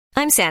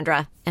I'm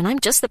Sandra, and I'm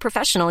just the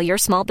professional your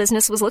small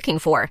business was looking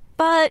for.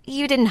 But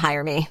you didn't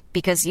hire me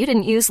because you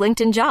didn't use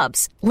LinkedIn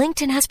Jobs.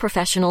 LinkedIn has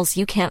professionals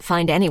you can't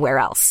find anywhere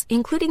else,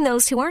 including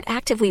those who aren't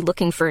actively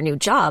looking for a new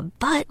job,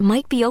 but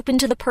might be open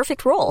to the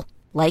perfect role,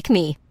 like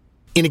me.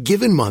 In a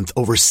given month,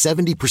 over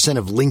 70%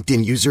 of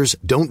LinkedIn users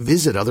don't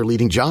visit other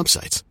leading job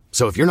sites.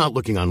 So if you're not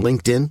looking on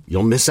LinkedIn,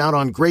 you'll miss out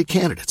on great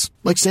candidates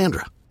like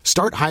Sandra.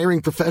 Start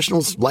hiring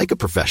professionals like a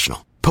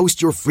professional.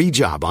 Post your free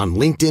job on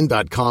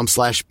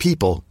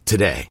linkedin.com/people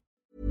today.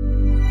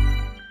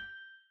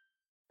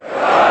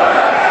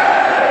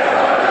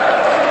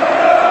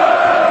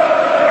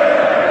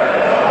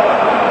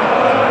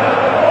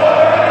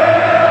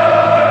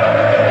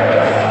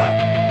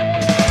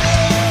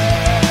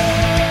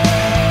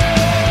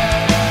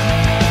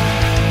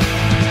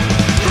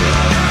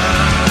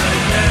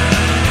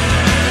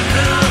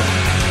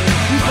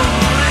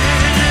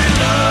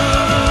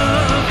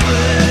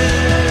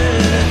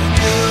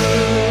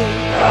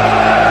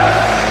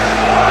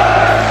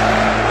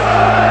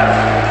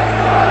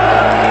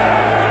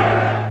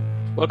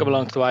 Welcome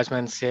along to the Wise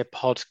Men Say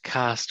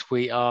podcast.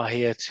 We are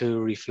here to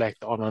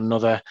reflect on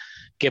another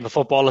game of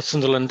football that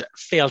Sunderland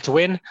failed to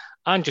win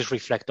and just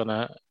reflect on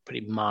a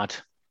pretty mad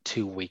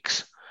 2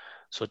 weeks.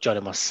 So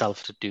joining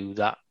myself to do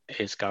that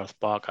is Gareth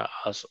Barker,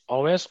 as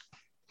always.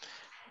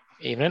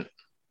 Evening.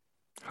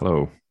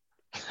 Hello.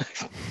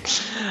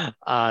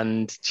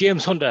 And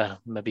James Hunter,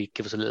 maybe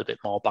give us a little bit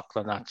more back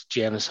than that.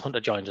 James Hunter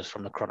joins us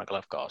from the Chronicle,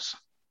 of course.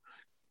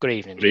 Good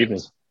evening, Good evening.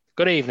 James.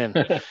 Good evening.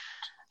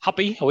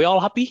 Happy? Are we all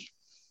happy?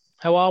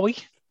 How are we?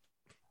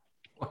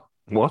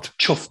 What?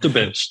 Chuffed to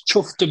bits.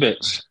 Chuffed to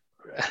bits.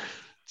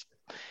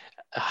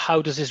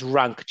 How does this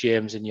rank,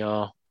 James, in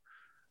your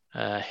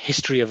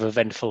history of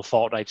eventful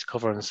fortnights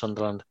covering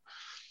Sunderland?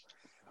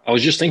 I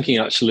was just thinking,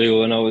 actually,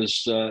 when I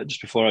was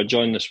just before I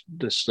joined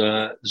this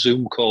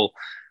Zoom call,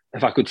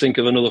 if I could think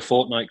of another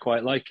fortnight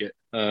quite like it,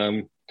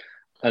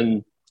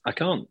 and I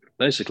can't.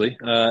 Basically,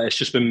 it's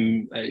just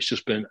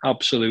been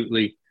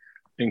absolutely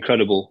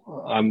incredible.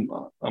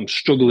 I'm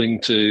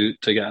struggling to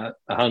get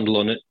a handle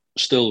on it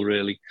still.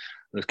 Really,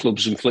 the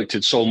club's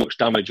inflicted so much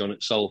damage on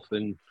itself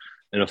in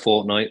a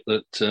fortnight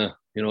that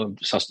it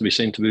just has to be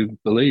seen to be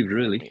believed.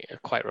 Really, Yeah,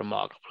 quite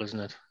remarkable, isn't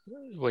it?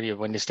 When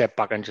you step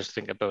back and just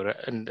think about it,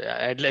 and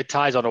it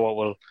ties on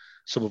to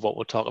some of what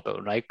we'll talk about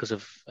tonight because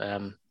of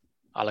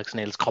Alex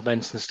Neil's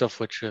comments and stuff,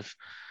 which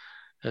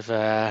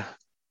have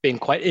been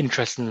quite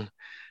interesting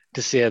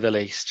to say the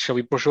least. Shall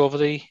we brush over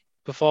the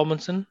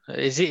performance? And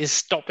is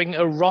stopping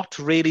a rot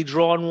really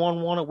drawing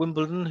 1-1 at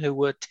Wimbledon, who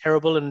were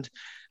terrible and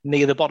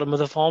near the bottom of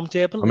the form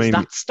table? Is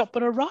that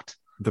stopping a rot?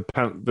 The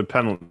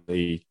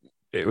penalty,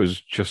 it was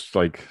just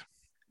like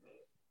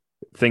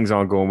things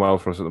aren't going well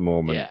for us at the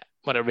moment. Yeah,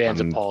 when it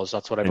rains, it pours.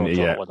 That's what everyone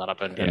thought when that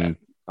happened. And,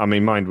 I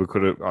mean, mind we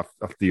could have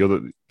after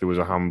there was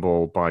a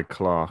handball by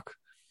Clark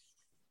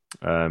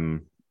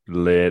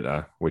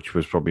later, which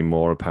was probably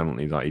more a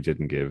penalty that he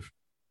didn't give.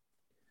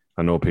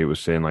 I know people were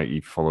saying like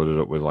he followed it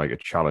up with like a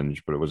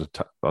challenge, but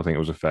I think it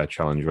was a fair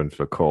challenge, went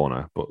for a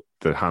corner, but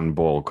the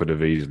handball could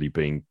have easily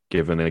been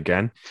given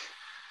again.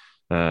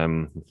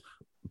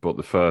 But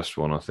the first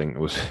one, I think,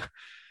 was.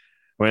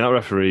 I mean, that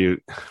referee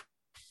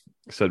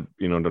said,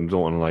 I don't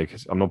want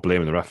to I'm not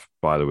blaming the ref,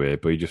 by the way,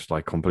 but he just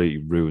completely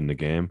ruined the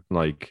game.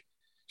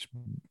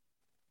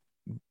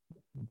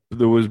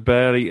 There was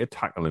barely a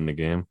tackle in the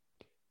game,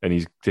 and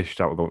he's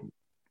dished out about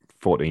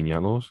 14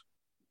 yellows.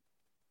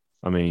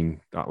 I mean,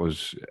 that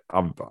was.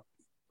 I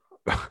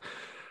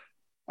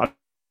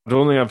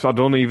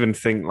don't even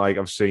think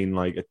I've seen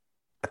a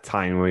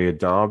Tyne-Wear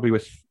derby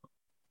with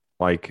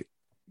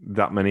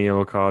that many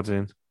yellow cards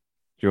in. Do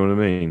you know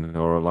what I mean?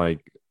 Or a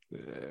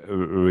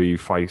really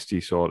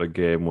feisty sort of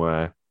game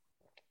where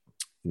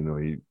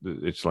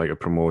it's like a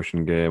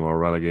promotion game or a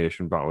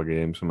relegation battle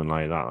game, something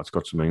like that. That's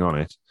got something on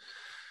it.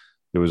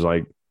 There was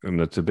and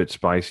it's a bit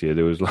spicier.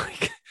 There was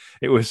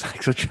it was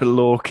such a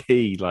low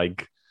key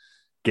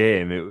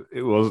game.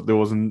 There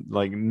wasn't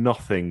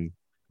nothing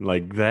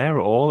there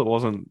at all. It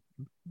wasn't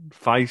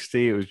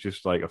feisty. It was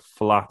just a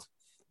flat,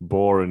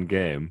 boring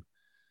game,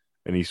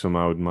 and he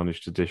somehow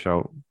managed to dish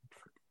out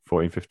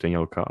 14, 15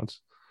 yellow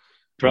cards.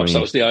 Perhaps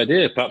that was the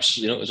idea.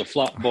 Perhaps it was a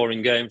flat,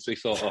 boring game, so he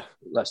thought,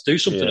 let's do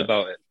something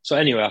about it. So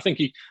anyway, I think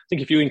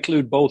if you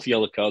include both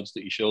yellow cards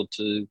that he showed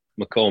to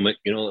McCormick,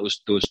 there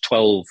was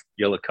 12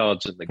 yellow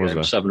cards in the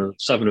game,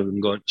 seven of them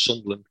going to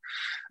Sunderland.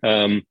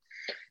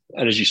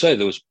 And as you say,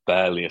 there was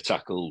barely a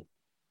tackle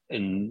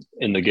in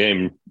the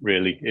game.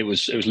 Really, it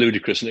was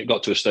ludicrous, and it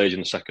got to a stage in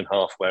the second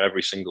half where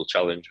every single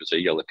challenge was a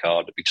yellow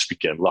card. It just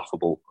became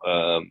laughable,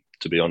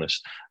 to be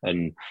honest.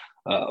 And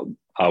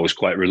I was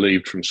quite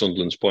relieved from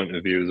Sunderland's point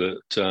of view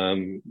that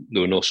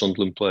there were no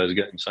Sunderland players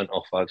getting sent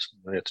off. I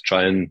had to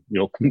try and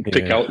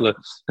pick out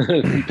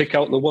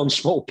the one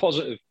small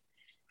positive.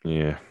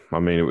 Yeah, I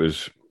mean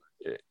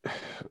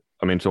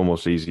it's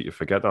almost easy to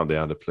forget that they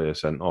had a player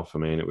sent off. I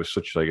mean, it was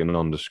such a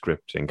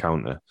nondescript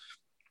encounter.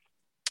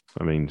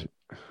 I mean,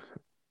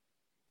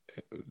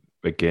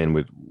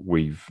 again,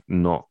 we've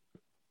not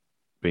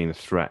been a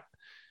threat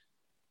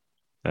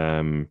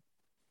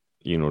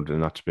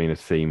and that's been a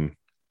theme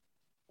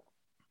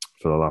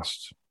for the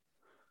last,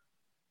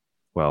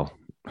 well,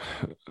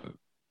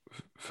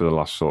 for the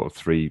last sort of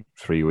three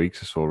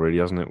weeks or so, really,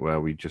 hasn't it? Where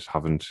we just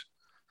haven't,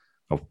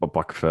 or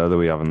back further,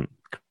 we haven't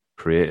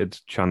created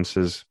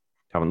chances,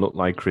 haven't looked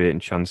like creating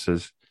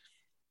chances.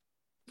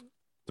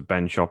 The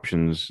bench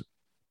options,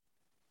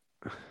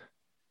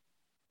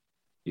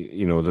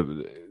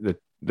 the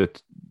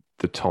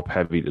top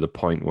heavy to the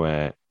point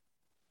where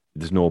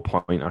there's no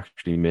point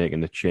actually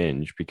making the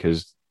change,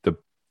 because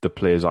the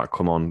players that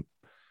come on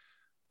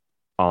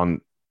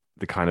aren't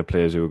the kind of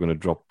players who are going to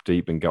drop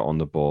deep and get on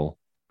the ball.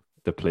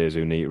 The players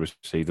who need to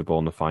receive the ball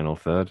in the final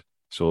third.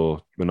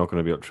 So we're not going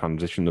to be able to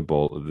transition the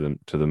ball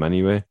to them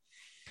anyway.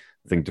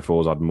 I think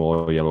Defoe's had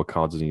more yellow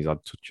cards than he's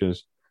had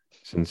touches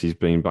since he's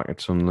been back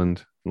at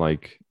Sunderland.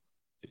 Like,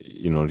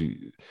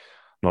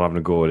 not having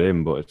a go at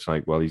him, but it's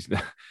like, well, he's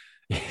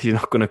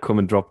not going to come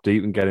and drop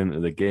deep and get into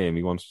the game.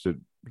 He wants to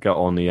get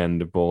on the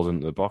end of balls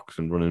into the box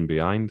and run in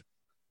behind.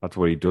 That's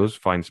what he does,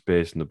 find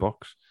space in the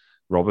box.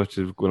 Roberts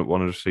is going to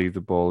want to receive the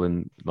ball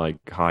in like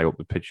high up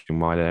the pitch in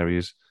wide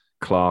areas.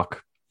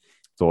 Clark,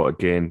 thought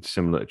again,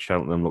 similar to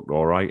Cheltenham, looked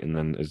all right, and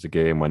then as the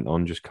game went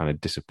on, just kind of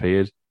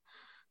disappeared.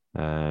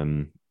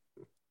 Stewart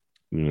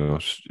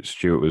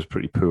was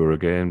pretty poor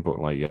again, but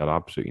like he had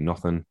absolutely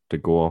nothing to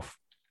go off.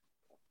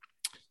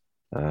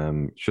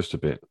 It's just a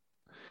bit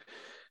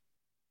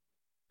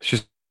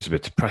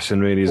depressing,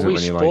 really, isn't it? We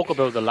spoke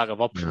about the lack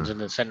of options in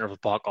the centre of the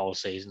park all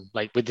season.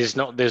 Like, but there's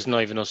not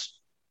even us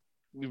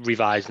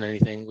revising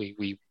anything.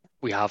 We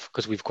have,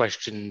 because we've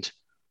questioned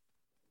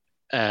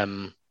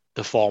the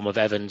form of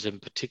Evans in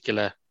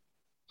particular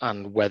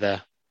and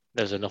whether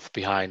there's enough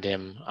behind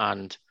him.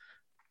 And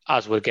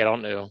as we'll get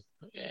onto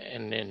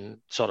in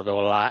sort of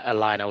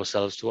align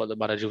ourselves to what the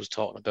manager was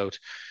talking about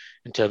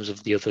in terms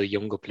of the other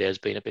younger players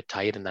being a bit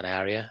tired in that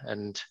area.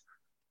 And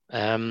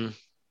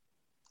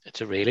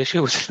it's a real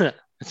issue, isn't it?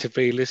 It's a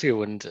real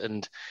issue.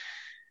 And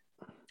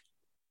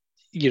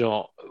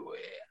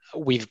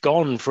we've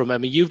gone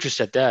from, you've just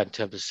said there in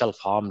terms of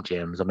self-harm,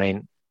 James.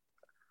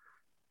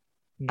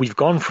 We've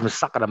gone from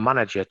sacking a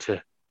manager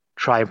to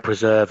try and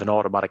preserve an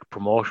automatic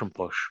promotion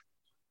push.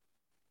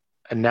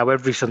 And now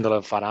every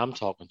Sunderland fan I'm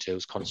talking to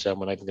is concerned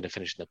we're not even going to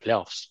finish in the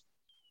playoffs.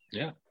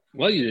 Yeah.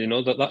 Well,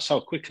 that's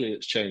how quickly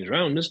it's changed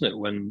around, isn't it?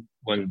 When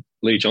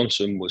Lee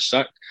Johnson was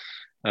sacked,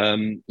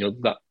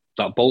 that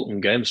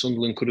Bolton game,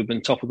 Sunderland could have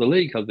been top of the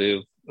league had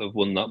they have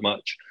won that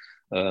match,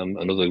 and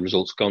other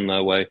results gone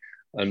their way.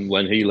 And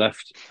when he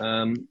left,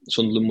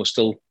 Sunderland was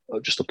still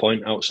just a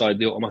point outside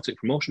the automatic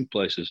promotion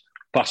places.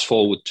 Fast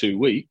forward 2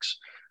 weeks,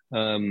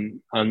 and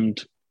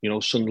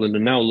Sunderland are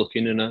now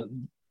looking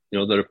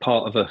they're a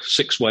part of a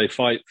 6-way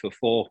fight for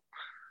 4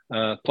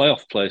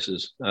 playoff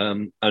places.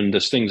 And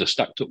as things are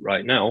stacked up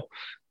right now,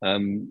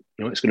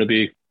 it's going to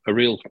be a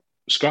real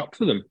scrap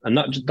for them. And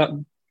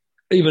that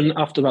even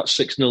after that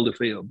 6-0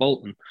 defeat at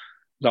Bolton,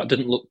 that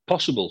didn't look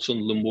possible.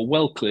 Sunderland were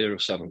well clear of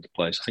 7th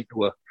place. I think they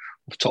were, off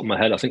the top of my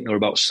head, they were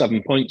about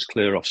 7 points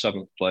clear off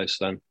 7th place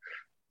then.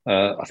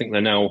 I think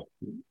they're now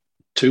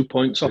 2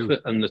 points off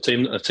it, and a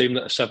team that are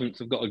 7th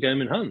have got a game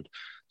in hand.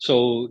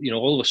 So,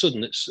 all of a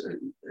sudden it's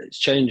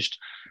changed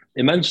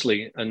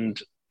immensely. And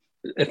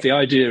if the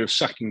idea of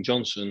sacking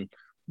Johnson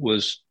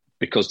was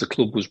because the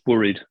club was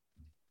worried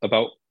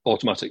about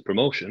automatic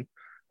promotion,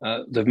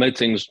 they've made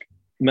things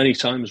many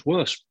times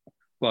worse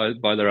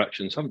by their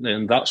actions, haven't they?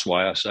 And that's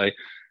why I say,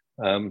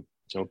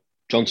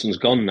 Johnson's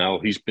gone now.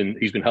 He's been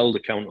held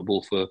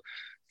accountable for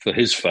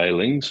his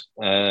failings.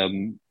 Now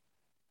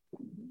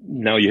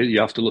you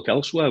have to look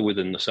elsewhere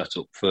within the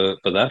setup for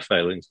their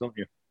failings, don't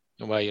you?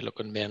 Where are you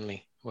looking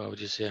mainly? Where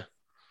would you say?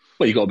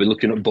 Well, you've got to be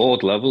looking at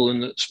board level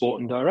and at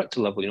sporting director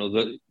level.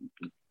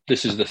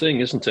 This is the thing,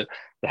 isn't it?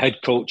 The head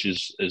coach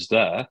is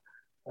there,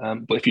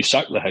 but if you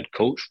sack the head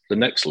coach, the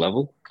next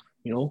level,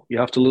 you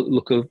have to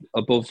look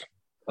above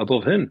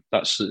him.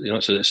 That's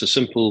it's as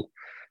simple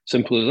as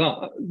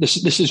that.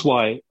 This is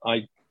why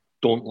I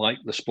don't like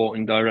the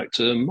sporting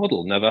director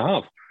model. Never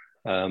have.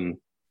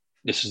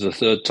 This is the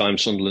 3rd time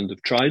Sunderland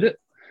have tried it,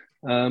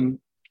 and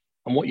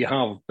what you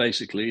have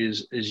basically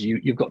is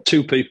you've got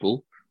 2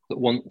 people that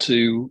want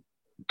to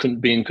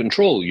be in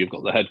control. You've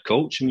got the head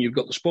coach and you've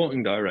got the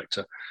sporting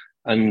director,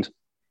 and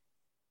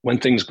when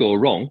things go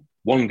wrong,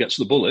 one gets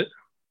the bullet,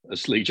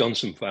 as Lee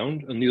Johnson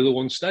found, and the other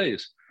one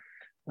stays.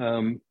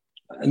 And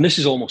this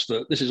is almost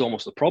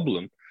the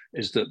problem,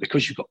 is that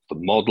because you've got the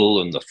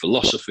model and the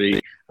philosophy,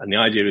 and the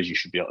idea is you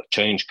should be able to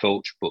change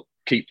coach but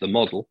keep the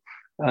model.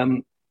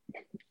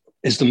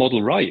 Is the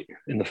model right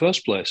in the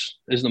first place?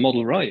 Is the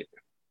model right?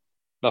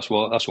 That's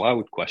what I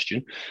would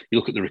question. You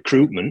look at the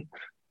recruitment,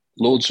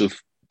 loads of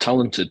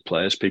talented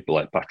players, people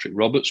like Patrick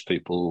Roberts,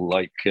 people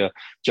like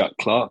Jack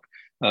Clark,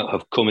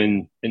 have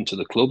come into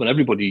the club, and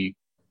everybody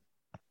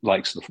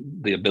likes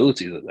the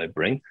ability that they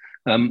bring.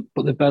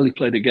 But they barely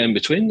played a game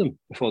between them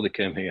before they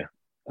came here.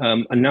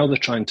 And now they're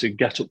trying to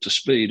get up to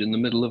speed in the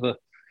middle of a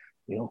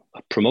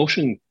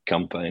promotion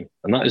campaign,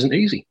 and that isn't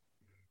easy.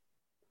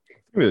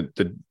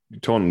 The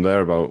talking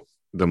there about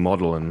the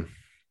model, and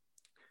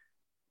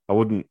I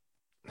wouldn't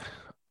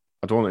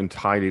I don't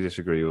entirely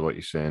disagree with what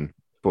you're saying,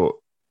 but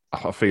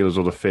I feel as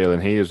though the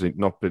failing here is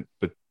not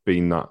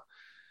been that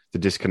the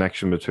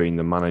disconnection between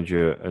the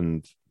manager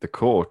and the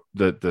coach,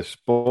 the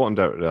sporting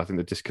director. I think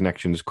the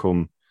disconnections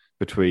come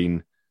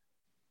between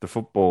the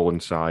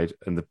footballing side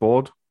and the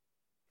board.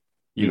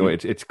 You know,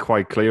 it's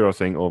quite clear, I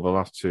think, over the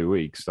last 2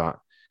 weeks that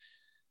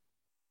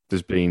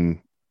there's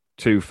been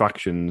two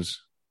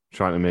factions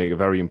trying to make a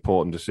very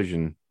important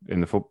decision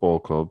in the football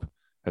club,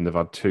 and they've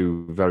had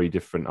two very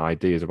different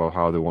ideas about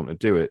how they want to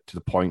do it, to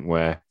the point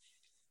where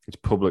it's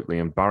publicly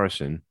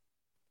embarrassing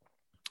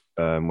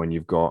when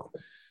you've got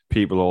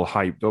people all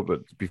hyped up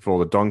before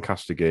the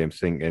Doncaster game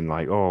thinking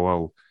like, oh,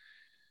 well,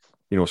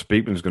 you know,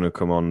 Speakman's going to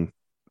come on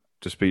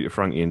to speak to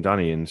Frankie and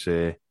Danny and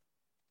say,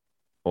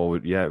 oh,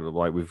 yeah,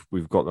 like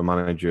we've got the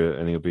manager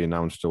and he'll be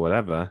announced or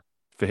whatever,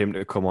 for him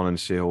to come on and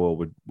say, oh,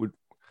 well,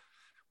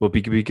 we'll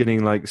be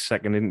beginning like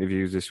second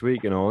interviews this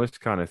week and all this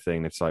kind of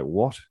thing. It's like,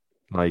 what?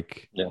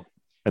 Like, yeah.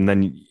 And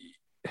then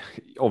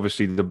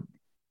obviously the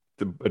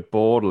at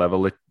board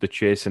level, they're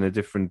chasing a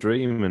different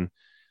dream, and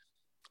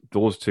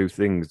those two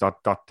things, that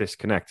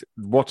disconnect.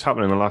 What's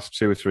happened in the last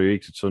 2 or 3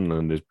 weeks at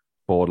Sunderland is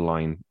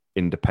borderline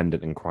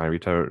independent inquiry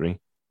territory.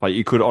 Like,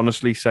 you could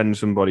honestly send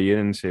somebody in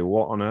and say,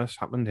 what on earth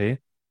happened here?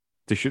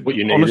 They should, what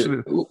you need, honestly,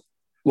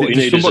 what you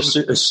need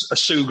is a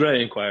Sue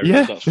Gray inquiry.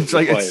 Yeah, it's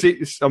like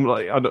I'm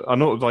like, I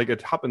know, like,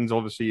 it happens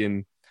obviously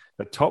in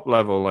the top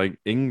level, like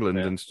England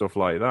and stuff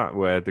like that,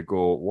 where they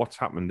go, what's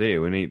happened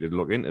here? We need to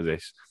look into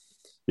this.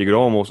 You could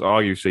almost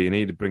argue, so you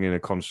need to bring in a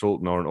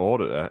consultant or an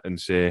auditor and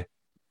say,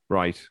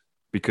 right,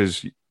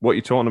 because what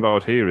you're talking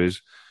about here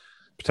is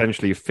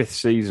potentially a 5th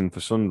season for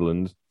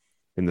Sunderland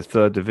in the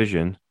 3rd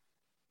division.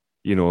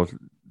 You know,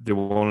 they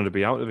wanted to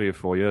be out of here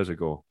 4 years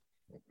ago,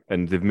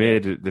 and they've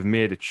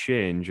made a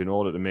change in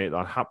order to make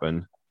that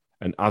happen.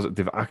 And as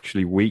they've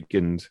actually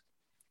weakened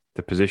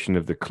the position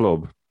of the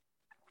club,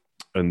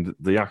 and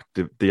the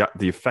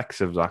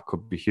effects of that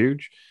could be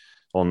huge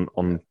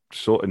in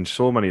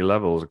so many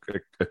levels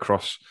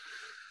across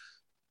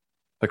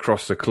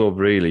the club,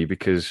 really,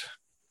 because,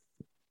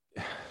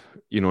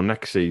 you know,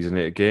 next season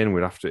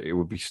it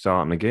would be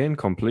starting again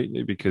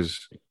completely,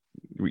 because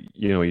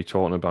you're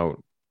talking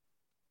about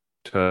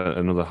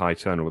another high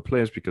turnover of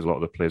players, because a lot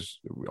of the players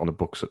on the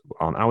books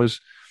aren't ours,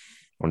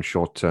 on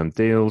short-term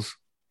deals.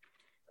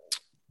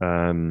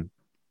 I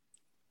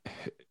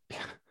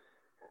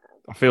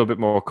feel a bit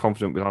more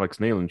confident with Alex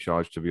Neil in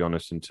charge, to be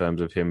honest, in terms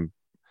of him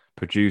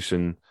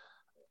producing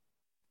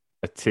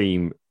a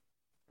team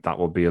that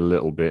will be a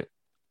little bit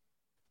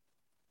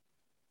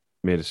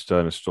made of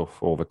sterner stuff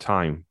over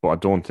time. But I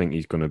don't think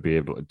he's going to be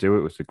able to do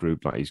it with the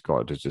group that he's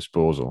got at his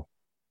disposal.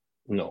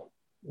 No,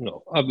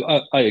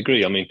 I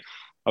agree. I mean,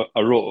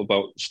 I wrote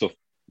about stuff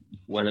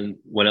when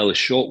Ellis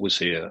Short was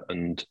here,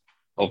 and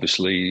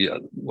obviously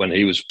when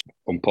he was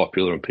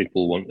unpopular and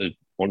people wanted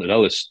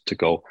Ellis to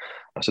go,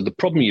 I said the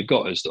problem you've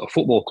got is that a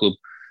football club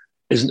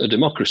isn't a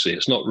democracy.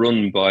 It's not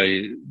run by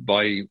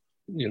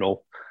you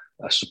know,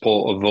 a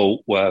supporter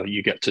vote where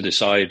you get to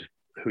decide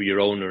who your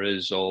owner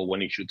is or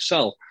when he should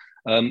sell.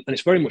 And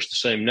it's very much the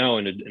same now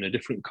in a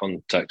different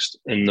context,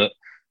 in that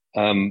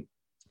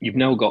you've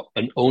now got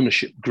an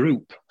ownership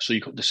group. So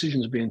you've got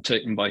decisions being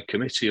taken by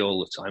committee all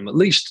the time. At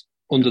least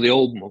under the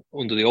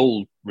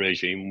old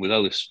regime with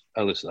Ellis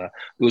there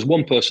was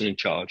one person in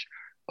charge,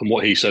 and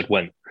what he said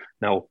went.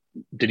 Now,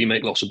 did he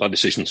make lots of bad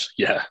decisions?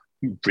 Yeah,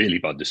 really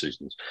bad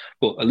decisions.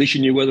 But at least you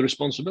knew where the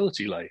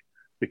responsibility lay,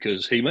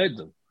 because he made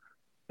them.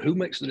 Who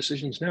makes the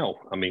decisions now?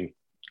 I mean,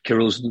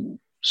 Kirill's,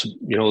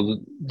 you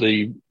know,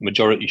 the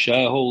majority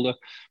shareholder,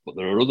 but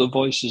there are other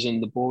voices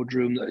in the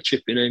boardroom that are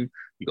chipping in.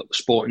 You've got the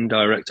sporting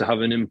director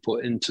having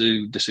input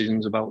into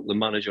decisions about the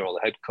manager or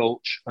the head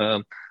coach,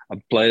 and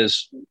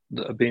players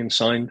that are being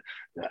signed.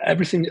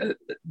 Everything,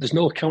 there's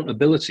no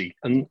accountability.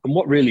 And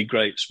what really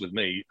grates with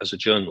me as a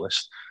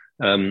journalist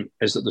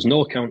is that there's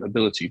no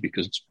accountability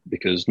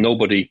because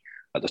nobody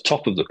at the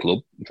top of the club,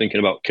 I'm thinking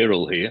about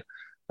Kirill here,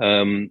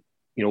 you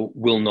know,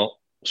 will not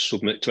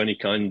submit to any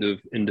kind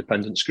of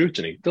independent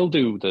scrutiny. They'll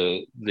do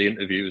the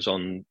interviews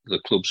on the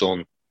club's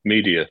own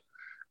media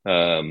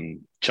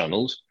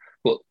channels,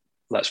 but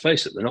let's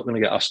face it, they're not going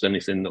to get asked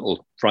anything that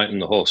will frighten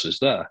the horses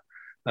there.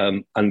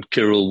 And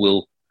Kirill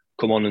will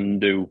come on and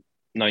do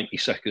 90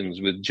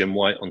 seconds with Jim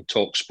White on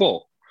Talk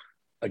Sport.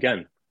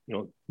 Again, you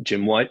know,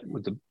 Jim White,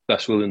 with the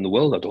best will in the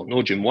world, I don't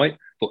know Jim White,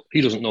 but he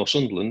doesn't know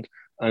Sunderland,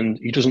 and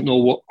he doesn't know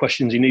what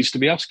questions he needs to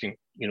be asking.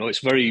 You know, it's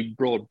very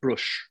broad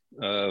brush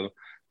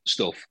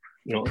stuff.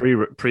 You know,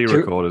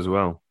 pre-record as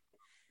well.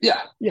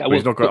 Yeah. Well,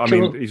 he's not good. I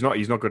mean, he's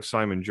not good.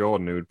 Simon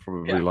Jordan, who would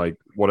probably like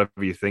whatever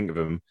you think of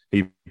him,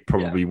 he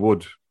probably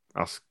would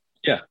ask.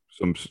 Yeah.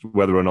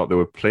 Whether or not they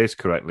were placed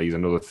correctly is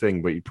another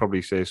thing, but he'd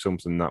probably say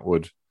something that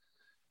would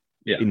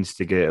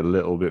instigate a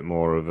little bit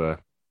more of a,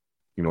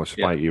 you know, a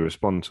spiky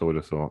response, I would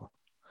have thought.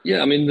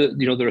 Yeah, I mean,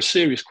 there are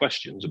serious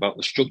questions about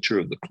the structure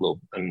of the club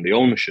and the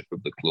ownership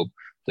of the club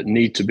that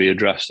need to be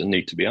addressed and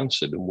need to be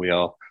answered. And we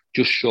are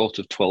just short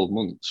of 12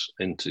 months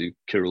into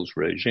Kirill's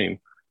regime,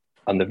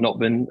 and they've not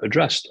been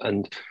addressed.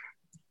 And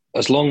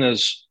as long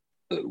as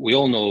we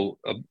all know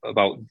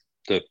about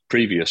the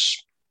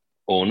previous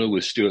owner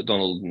with Stuart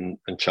Donald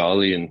and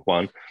Charlie and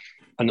Juan,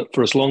 and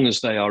for as long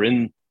as they are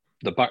in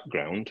the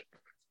background,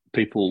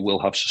 people will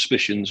have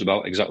suspicions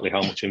about exactly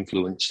how much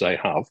influence they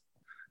have.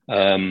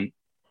 And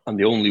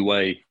the only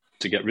way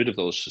to get rid of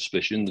those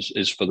suspicions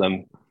is for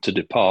them to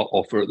depart,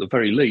 or for, at the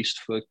very least,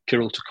 for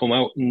Kirill to come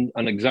out and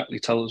exactly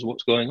tell us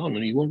what's going on,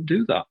 and he won't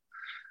do that.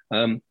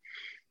 And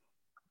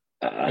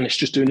it's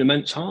just doing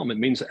immense harm. It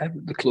means that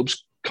the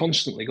club's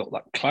constantly got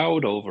that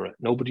cloud over it.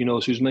 Nobody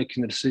knows who's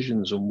making the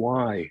decisions and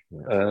why.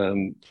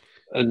 And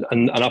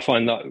I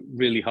find that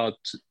really hard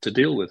to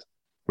deal with.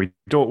 We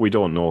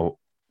don't know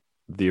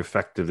the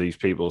effect of these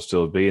people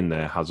still being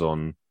there has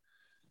on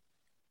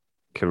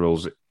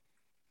Kirill's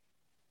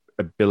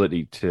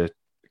ability to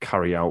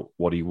carry out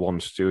what he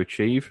wants to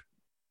achieve.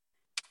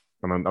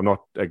 And I'm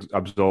not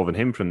absolving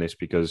him from this,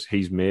 because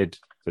he's made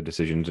the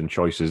decisions and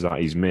choices that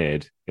he's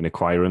made in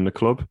acquiring the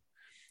club.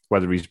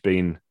 Whether he's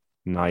been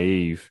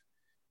naive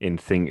in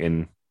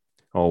thinking,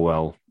 oh,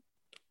 well,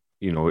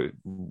 you know,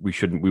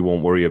 we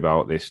won't worry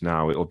about this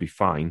now, it'll be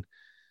fine.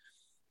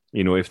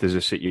 You know, if there's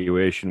a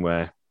situation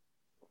where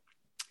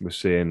we're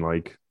saying,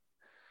 like,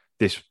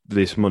 this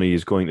money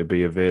is going to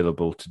be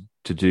available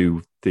to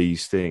do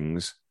these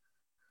things,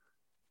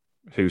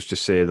 who's to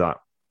say that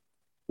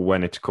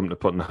when it's come to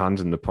putting hands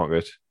in the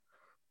pocket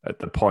at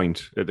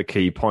the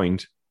key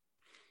point,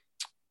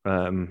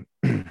 the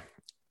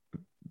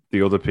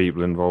other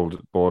people involved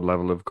at board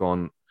level have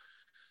gone,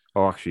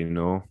 oh, actually,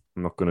 no,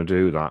 I'm not going to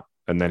do that.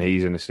 And then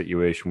he's in a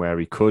situation where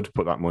he could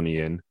put that money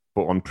in,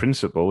 but on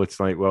principle,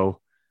 it's like,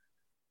 well,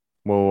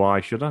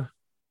 why should I?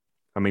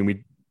 I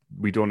mean,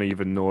 we don't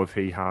even know if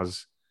he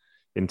has,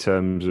 in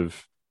terms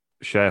of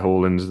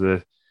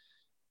shareholdings,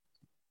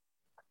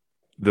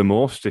 the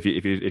most. If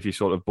you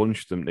sort of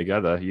bunch them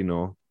together, you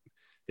know,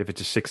 if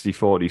it's a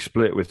 60-40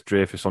 split with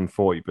Dreyfus on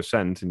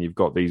 40%, and you've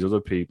got these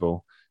other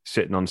people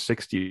sitting on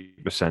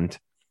 60%,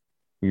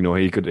 you know,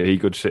 he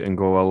could sit and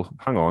go, well,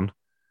 hang on,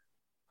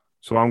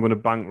 so I'm going to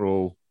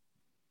bankroll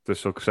the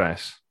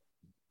success,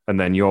 and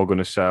then you're going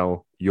to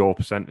sell your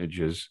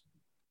percentages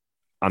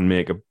and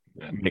make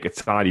a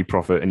tidy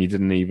profit, and you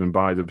didn't even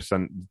buy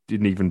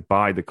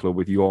the club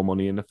with your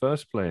money in the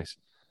first place.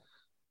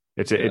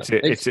 It's a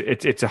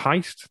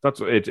heist. That's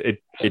what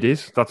it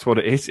is. That's what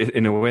it is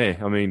in a way.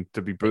 I mean,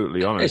 to be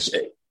brutally honest,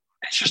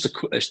 it's just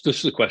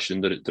a question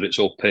that it's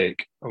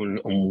opaque.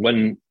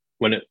 And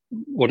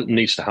what it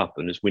needs to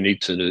happen is we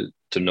need to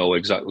know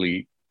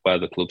exactly where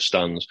the club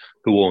stands,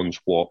 who owns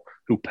what,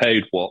 who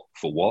paid what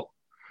for what.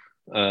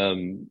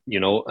 You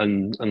know,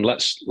 and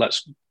let's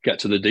get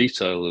to the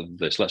detail of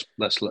this.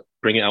 Let's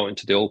bring it out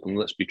into the open.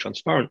 Let's be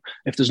transparent.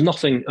 If there's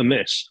nothing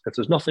amiss, if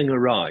there's nothing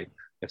awry,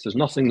 if there's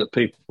nothing that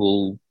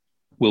people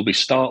will be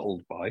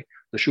startled by,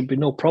 there should be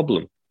no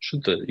problem,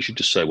 should there? You should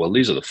just say, well,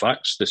 these are the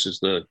facts. This is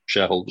the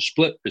shareholder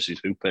split. This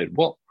is who paid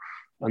what,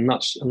 and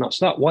that's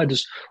that. Why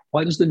does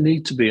there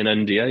need to be an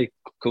NDA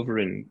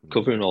covering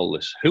all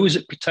this? Who is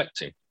it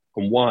protecting,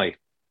 and why?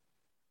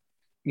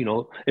 You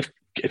know, if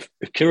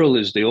Kirill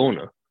is the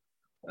owner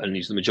and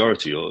he's the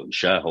majority or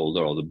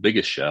shareholder or the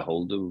biggest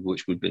shareholder,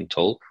 which we've been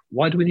told,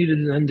 why do we need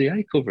an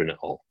NDA covering it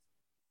all?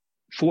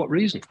 For what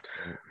reason?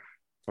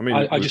 I mean,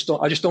 I just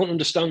don't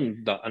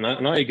understand that, and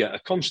I get a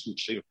constant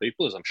stream of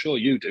people, as I'm sure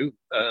you do.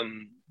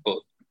 But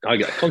I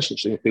get a constant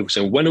stream of people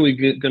saying, "When are we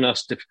going to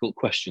ask difficult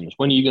questions?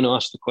 When are you going to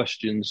ask the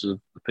questions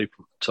of the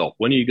people at the top?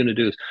 When are you going to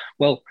do this?"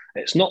 Well,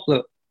 it's not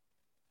that,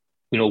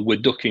 you know, we're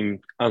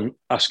ducking and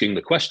asking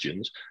the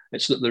questions.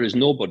 It's that there is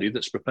nobody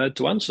that's prepared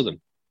to answer them.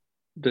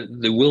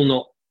 They will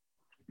not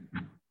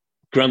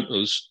grant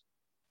us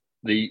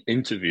the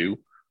interview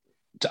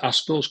to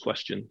ask those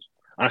questions.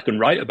 I can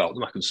write about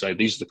them. I can say,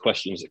 these are the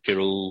questions that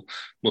Kirill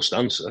must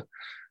answer.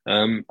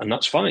 And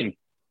that's fine.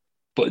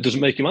 But it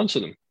doesn't make him answer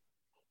them.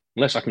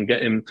 Unless I can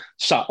get him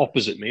sat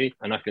opposite me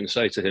and I can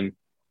say to him,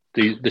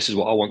 this is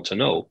what I want to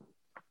know,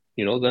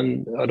 you know,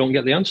 then I don't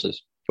get the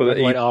answers. But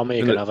the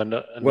army can have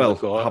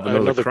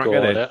another crack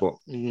at it. But,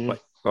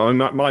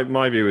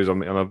 my view is,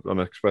 and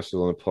I expressed it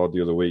on the pod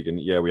the other week, and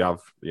yeah, we have,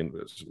 you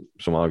know,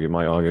 some argument.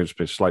 My argument's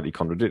been slightly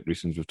contradictory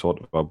since we've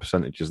talked about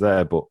percentages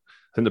there, but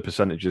I think the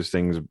percentages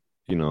things,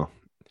 you know,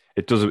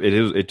 it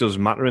does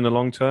matter in the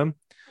long term,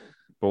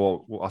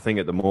 but I think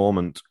at the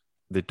moment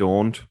they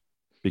don't,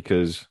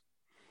 because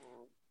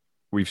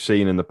we've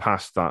seen in the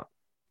past that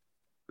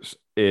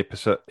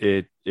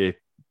a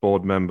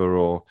board member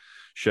or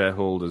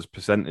shareholder's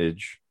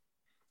percentage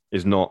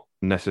is not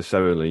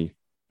necessarily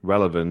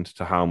relevant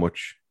to how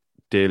much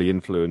daily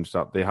influence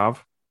that they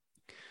have.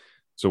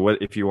 So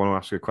if you want to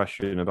ask a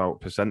question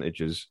about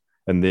percentages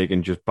and they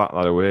can just bat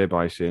that away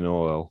by saying,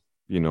 oh, well,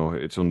 you know,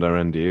 it's under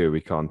NDA,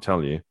 we can't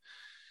tell you,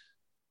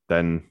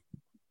 then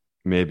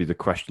maybe the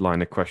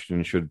line of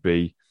question should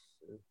be,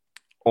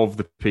 of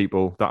the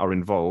people that are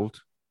involved,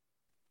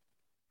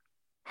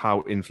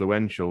 how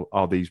influential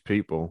are these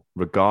people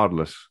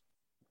regardless?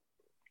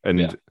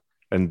 And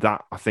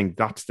that, I think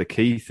that's the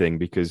key thing,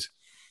 because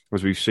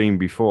as we've seen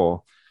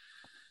before,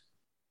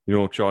 you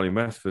know, Charlie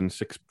Methven,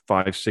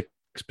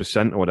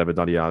 6% or whatever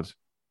that he had,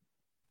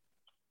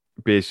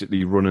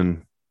 basically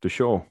running the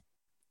show.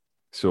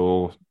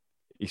 So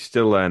he's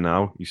still there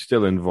now. He's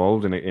still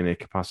involved in a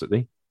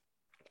capacity.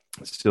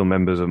 Still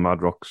members of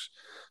Mad Rocks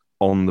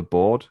on the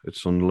board at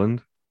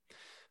Sunderland.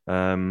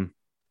 And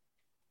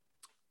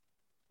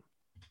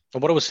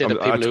what I was saying to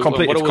people,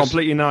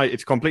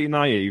 it's completely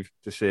naive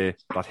to say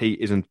that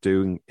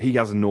he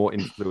has no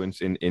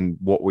influence in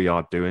what we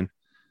are doing.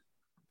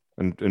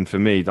 And for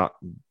me,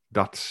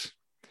 that's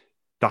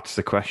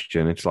the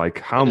question. It's like,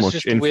 how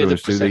much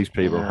influence do these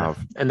people have?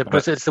 And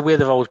it's the way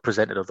they've always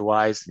presented.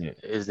 Otherwise,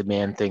 is the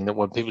main thing that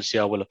when people say,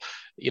 "Oh, well,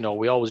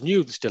 we always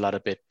knew they still had a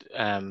bit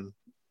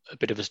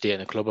of a stake in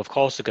the club. Of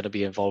course, they're going to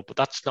be involved." But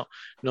that's not.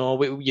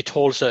 No, you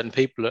told certain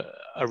people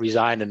are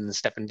resigning and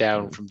stepping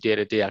down from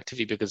day-to-day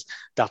activity because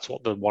that's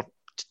what they want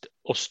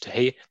us to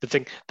hear. They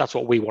think that's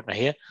what we want to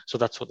hear, so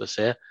that's what they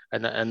say.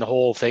 And the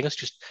whole thing is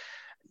just.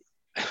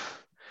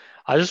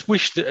 I just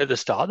wish that at the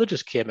start they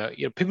just came out.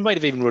 People might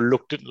have even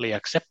reluctantly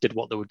accepted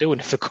what they were doing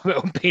if they come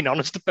out and been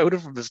honest about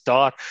it from the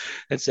start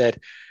and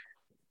said,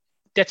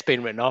 "Debt's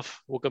been written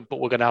off, but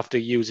we're going to have to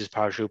use this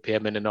parachute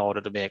payment in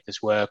order to make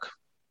this work."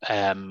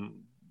 And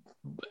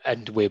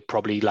we'll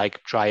probably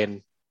try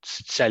and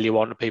sell you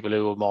on to people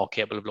who are more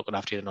capable of looking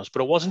after you than us.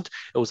 But it wasn't.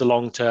 It was the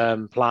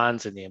long-term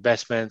plans and the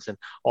investments, and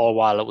all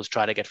while it was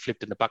trying to get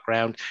flipped in the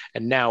background.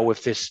 And now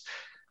with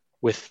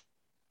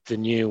the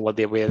new what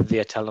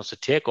they're telling us to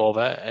take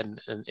over,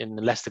 and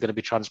unless they're going to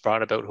be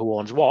transparent about who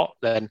owns what,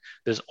 then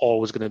there's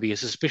always going to be a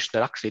suspicion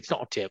that actually it's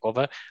not a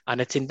takeover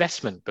and it's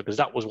investment, because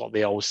that was what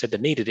they always said they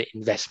needed,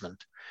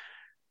 investment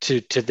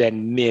to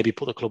then maybe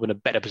put the club in a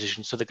better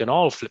position so they can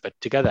all flip it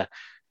together.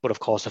 But of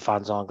course the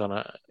fans aren't going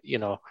to,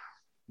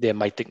 they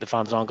might think the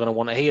fans aren't going to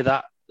want to hear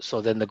that,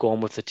 so then they're going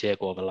with the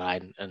takeover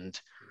line.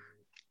 And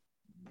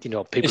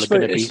people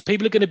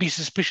are going to be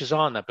suspicious,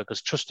 aren't they?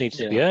 Because trust needs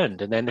to be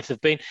earned. And then if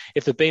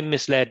they've been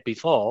misled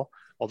before,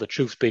 or the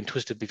truth's been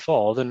twisted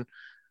before, then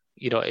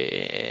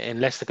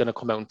unless they're going to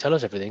come out and tell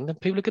us everything, then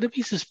people are going to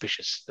be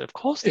suspicious. Of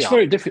course, they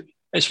are.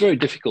 It's very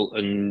difficult,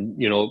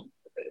 and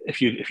if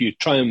you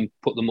try and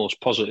put the most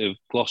positive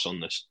gloss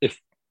on this,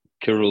 if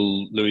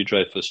Kyril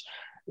Louis-Dreyfus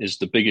is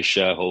the biggest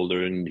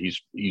shareholder and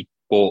he's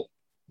bought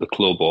the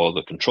club or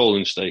the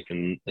controlling stake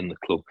in the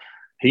club,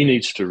 he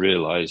needs to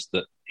realise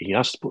that he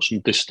has to put some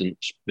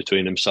distance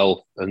between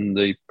himself and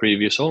the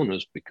previous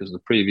owners, because the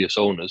previous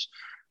owners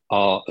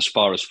are, as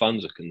far as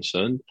fans are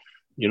concerned,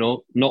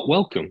 not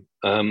welcome.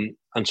 And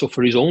so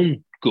for his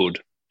own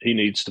good, he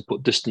needs to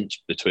put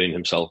distance between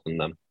himself and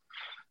them.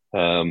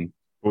 Not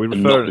be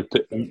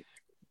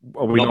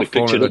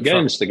pictured at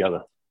games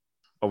together.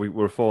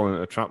 We're falling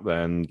in a trap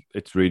there, and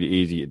it's really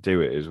easy to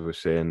do it, as we're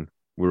saying.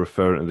 We're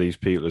referring to these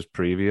people as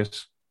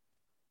previous.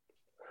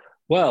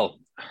 Well,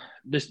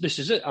 this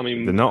is it. I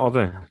mean, they're not, are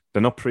they?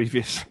 They're not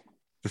previous.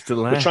 They're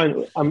still there. I'm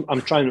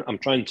trying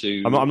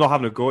to. I'm not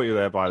having a go at you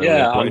there, by the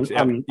way.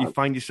 But you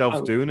find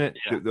yourself doing it,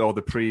 or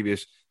the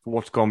previous,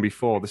 what's gone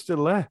before. They're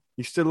still there.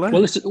 You're still there.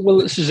 Well,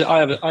 this is it.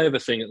 I have a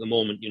thing at the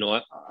moment.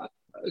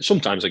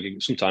 Sometimes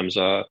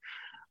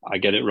I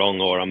get it wrong,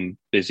 or I'm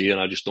busy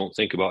and I just don't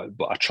think about it.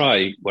 But I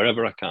try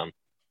wherever I can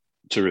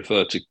to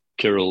refer to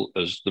Kyril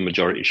as the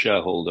majority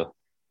shareholder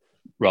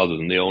rather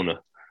than the owner.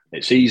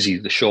 It's easy.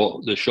 The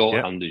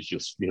shorthand is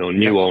just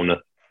new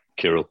owner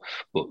Kyril,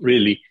 but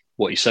really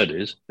what he said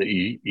is that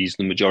he's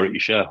the majority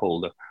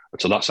shareholder, and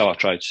so that's how I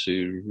try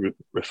to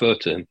refer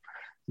to him.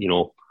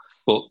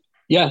 But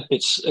yeah,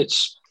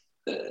 it's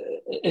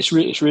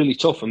really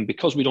tough, and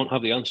because we don't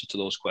have the answer to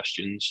those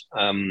questions,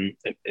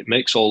 it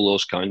makes all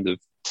those kind of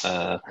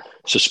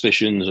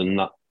suspicions and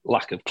that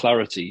lack of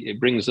clarity.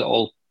 It brings it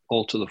all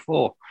to the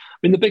fore. I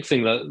mean, the big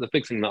thing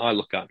that I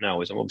look at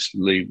now is I'm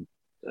obviously,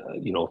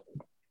 the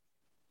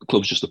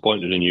club's just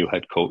appointed a new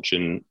head coach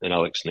in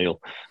Alex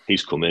Neil.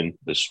 He's come in.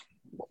 There's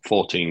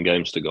 14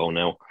 games to go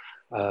now,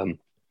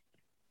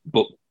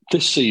 but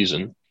this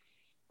season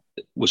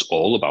was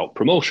all about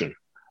promotion,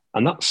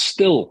 and that's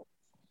still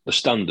the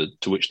standard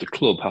to which the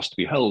club has to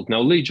be held.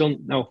 Now,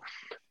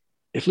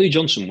 if Lee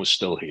Johnson was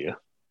still here,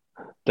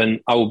 then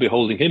I would be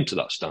holding him to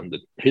that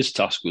standard. His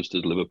task was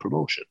to deliver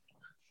promotion,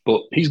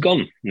 but he's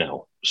gone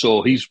now,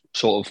 so he's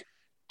sort of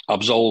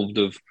absolved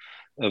of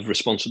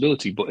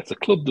responsibility. But if the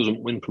club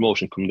doesn't win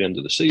promotion come the end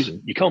of the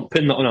season, you can't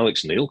pin that on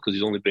Alex Neil, because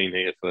he's only been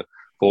here for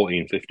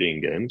 14,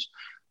 15 games.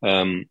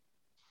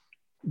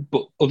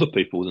 But other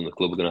people within the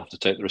club are going to have to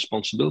take the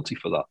responsibility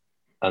for that.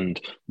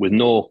 And with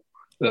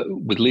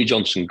Lee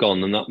Johnson gone,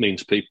 then that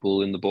means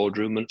people in the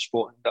boardroom and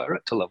sporting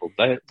director level,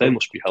 they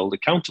must be held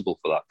accountable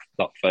for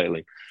that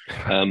failing.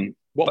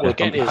 What we'll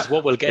get is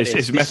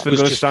Is Methven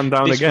going to stand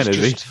down again, is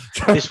he?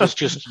 This was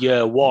just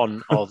year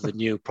one of the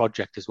new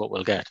project is what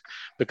we'll get,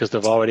 because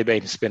they've already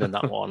been spinning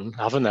that one,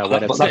 haven't they?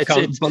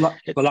 It's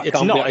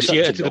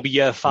going to be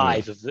year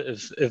 5 of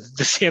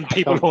the same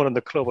people owning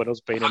the club and us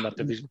being in that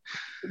division.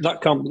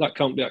 That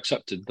can't be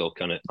accepted, though,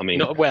 can it? I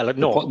mean,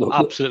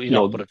 absolutely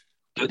not. But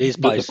it is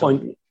by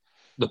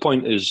The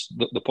point is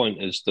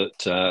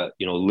that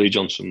Lee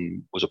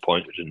Johnson was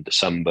appointed in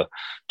December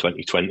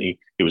 2020.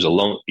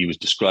 He was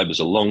described as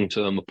a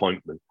long-term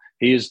appointment.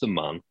 He is the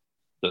man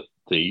that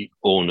the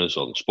owners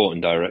or the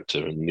sporting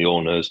director and the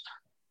owners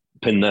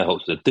pin their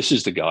hopes that this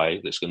is the guy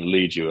that's going to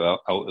lead you out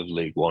of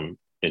League One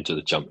into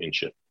the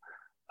Championship.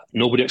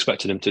 Nobody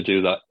expected him to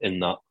do that in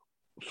that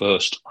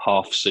first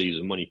half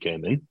season when he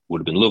came in.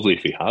 Would have been lovely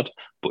if he had,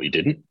 but he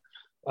didn't.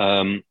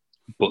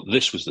 But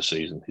this was the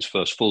season, his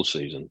first full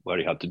season, where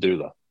he had to do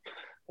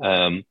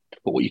that.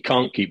 But what you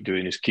can't keep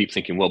doing is keep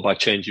thinking, well, by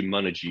changing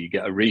manager, you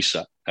get a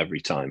reset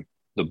every time.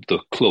 The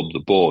club, the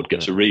board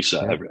gets a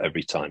reset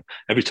every time.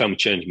 Every time we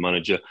change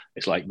manager,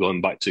 it's like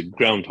going back to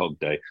Groundhog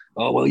Day.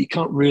 Oh, well, you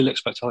can't really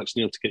expect Alex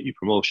Neil to get you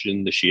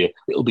promotion this year.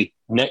 It'll be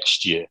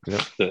next year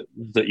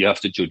that you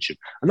have to judge him.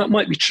 And that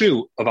might be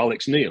true of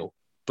Alex Neil,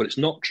 but it's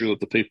not true of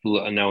the people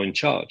that are now in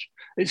charge.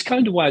 It's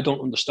kind of why I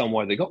don't understand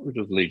why they got rid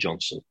of Lee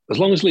Johnson. As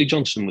long as Lee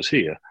Johnson was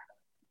here,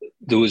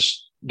 there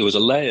was a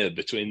layer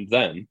between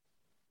them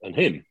and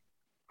him.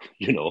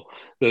 You know,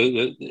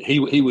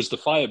 he was the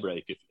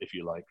firebreak, if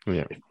you like.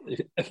 Yeah.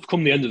 If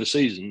come the end of the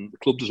season, the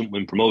club doesn't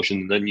win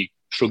promotion, then you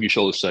shrug your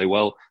shoulders and say,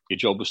 well, your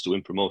job was to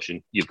win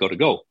promotion, you've got to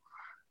go.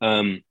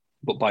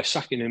 But by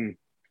sacking him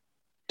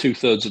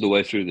 2/3 of the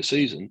way through the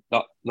season,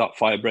 that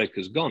firebreak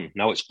has gone.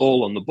 Now it's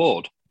all on the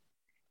board.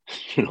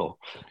 You know,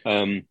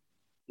 I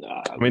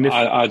mean,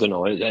 I don't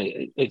know.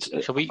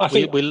 So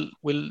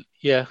we'll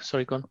yeah.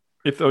 Sorry, go on.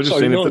 If I was just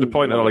saying, if they'd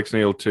appointed Alex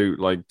Neil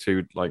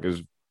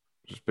as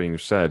just being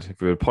said, if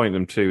we appoint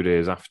them 2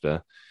 days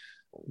after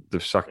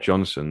they've sacked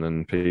Johnson,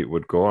 then Pete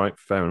would go, all right,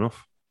 fair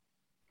enough.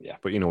 Yeah.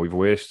 But, you know, we've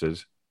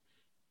wasted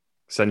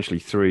essentially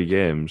 3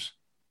 games.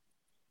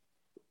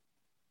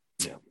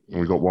 Yeah. And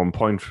we got 1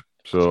 point.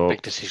 So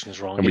big decisions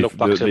wrong. You look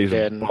back to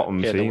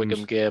the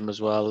Wigan game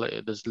as well.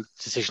 There's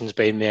decisions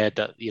being made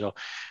that, you know,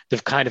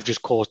 they've kind of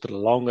just coasted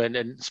along,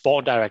 and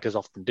sporting directors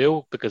often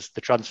do, because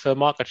the transfer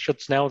market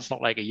shuts now. It's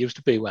not like it used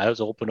to be where it was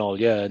open all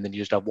year and then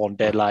you just have one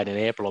deadline in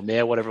April or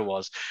May, whatever it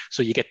was.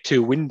 So you get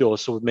 2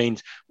 windows. So it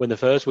means when the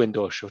first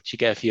window shuts, you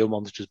get a few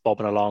months just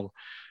bobbing along.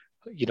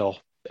 You know,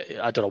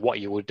 I don't know what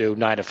you would do,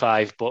 9 to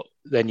 5, but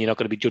then you're not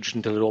going to be judged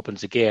until it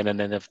opens again. And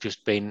then they've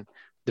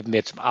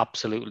made some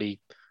absolutely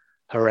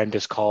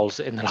horrendous calls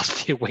in the last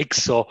few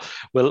weeks. So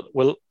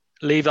we'll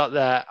leave that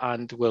there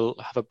and we'll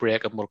have a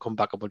break and we'll come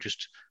back and we'll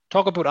just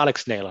talk about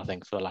Alex Neil, I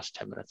think, for the last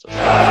 10 minutes or so.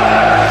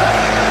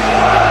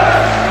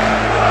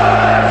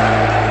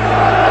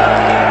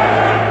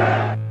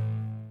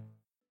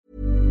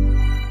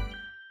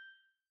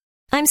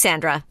 I'm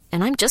Sandra,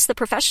 and I'm just the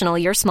professional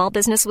your small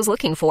business was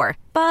looking for.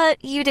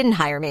 But you didn't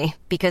hire me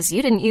because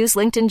you didn't use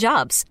LinkedIn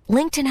Jobs.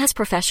 LinkedIn has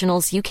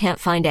professionals you can't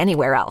find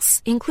anywhere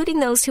else, including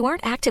those who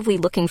aren't actively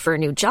looking for a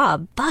new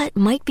job, but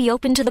might be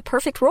open to the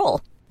perfect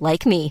role,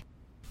 like me.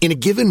 In a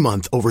given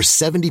month, over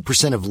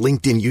 70% of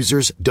LinkedIn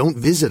users don't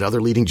visit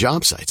other leading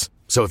job sites.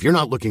 So if you're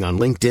not looking on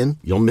LinkedIn,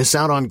 you'll miss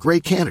out on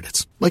great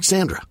candidates like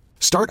Sandra.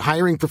 Start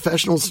hiring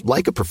professionals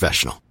like a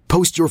professional.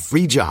 Post your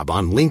free job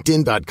on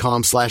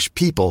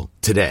linkedin.com/people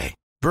today.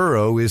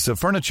 Burrow is a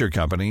furniture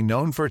company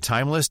known for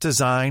timeless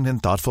design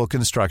and thoughtful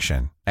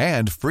construction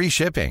and free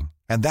shipping,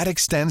 and that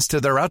extends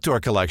to their outdoor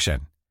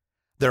collection.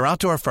 Their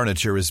outdoor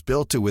furniture is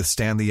built to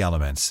withstand the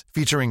elements,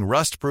 featuring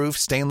rust-proof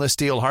stainless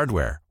steel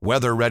hardware,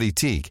 weather-ready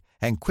teak,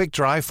 and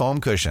quick-dry foam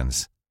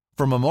cushions.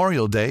 For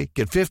Memorial Day,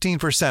 get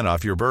 15%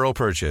 off your Burrow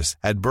purchase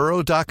at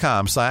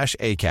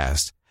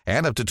burrow.com/ACAST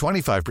and up to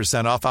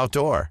 25% off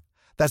outdoor.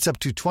 That's up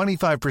to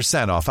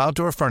 25% off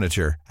outdoor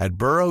furniture at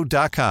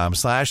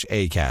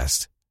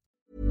burrow.com/ACAST.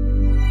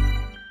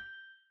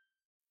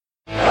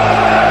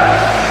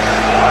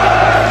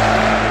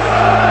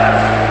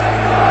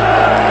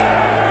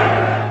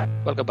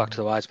 Welcome back to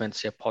the Wise Men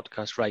Say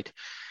podcast. Right,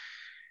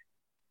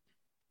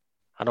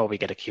 I know we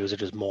get accused of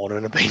just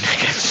mourning and being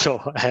negative.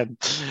 So,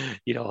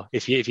 you know,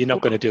 if you're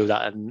not going to do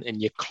that and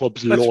your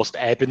club's lost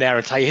ebb in their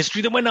entire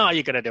history, then when are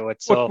you going to do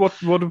it? So, what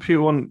do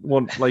people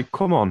want? Like,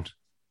 come on,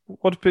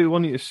 what do people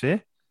want you to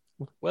say?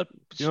 Well,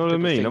 you know what I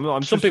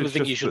mean? Some people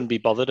think you shouldn't be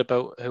bothered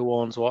about who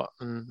owns what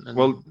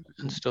and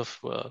stuff.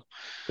 Well,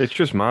 it's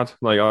just mad.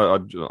 Like,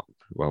 well,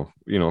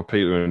 you know,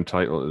 people are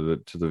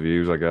entitled to the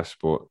views, I guess,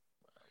 but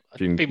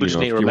if you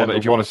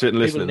want to sit and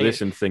listen to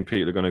this and think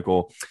people are going to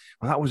go,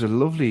 well, that was a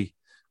lovely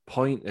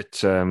point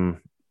at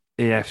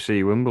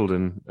AFC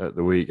Wimbledon at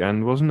the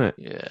weekend, wasn't it?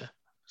 Yeah.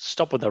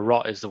 Stopping the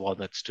rot is the one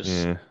that's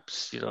just,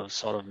 you know,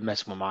 sort of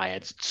messing with my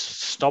head.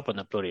 Stopping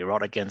the bloody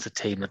rot against a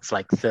team that's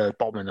like third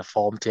bottom in the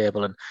form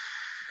table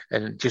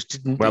and just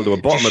didn't. Well, they were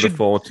bottom of the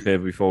form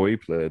table before we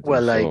played.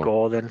 Well, there you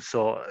go then.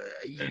 So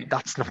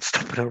that's not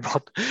stopping the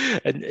rot,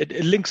 and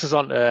it links us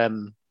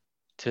on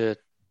to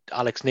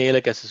Alex Neil,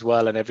 I guess, as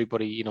well, and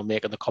everybody, you know,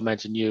 making the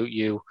comments, and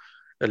you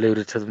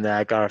alluded to them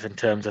there, Gareth, in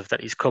terms of that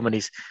he's come and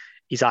he's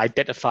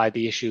identified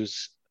the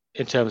issues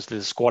in terms of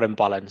the squad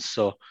imbalance,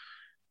 so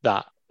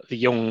that the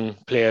young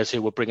players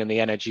who were bringing the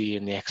energy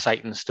and the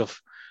exciting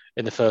stuff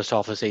in the first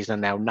half of the season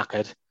are now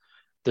knackered.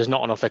 There's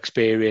not enough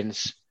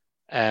experience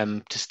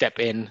to step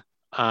in,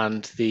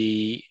 and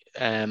the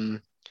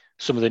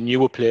some of the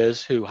newer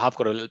players who have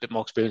got a little bit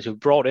more experience, who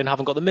brought in,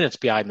 haven't got the minutes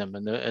behind them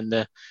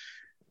and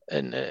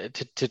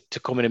to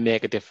come in and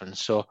make a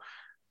difference. So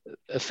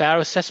a fair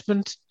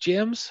assessment,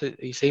 James?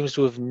 He seems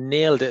to have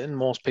nailed it in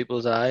most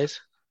people's eyes.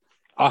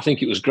 I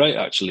think it was great,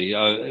 actually.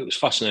 It was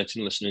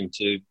fascinating listening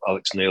to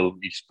Alex Neil.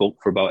 He spoke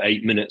for about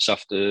 8 minutes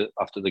after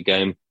the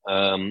game,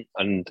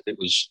 and it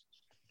was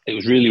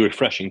really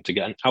refreshing to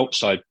get an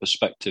outside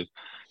perspective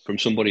from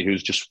somebody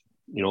who's just,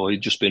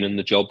 he'd just been in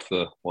the job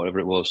for whatever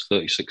it was,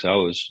 36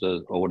 hours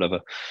or whatever.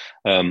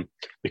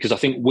 Because I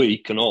think we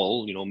can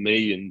all,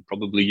 me and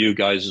probably you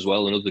guys as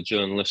well and other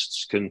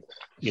journalists can,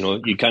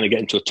 you kind of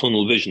get into a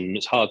tunnel vision and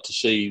it's hard to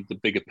see the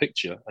bigger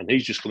picture. And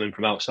he's just come in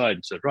from outside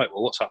and said, right,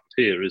 well, what's happened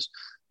here is,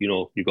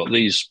 you've got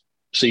these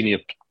senior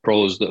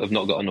pros that have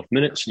not got enough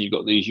minutes and you've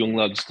got these young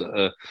lads that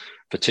are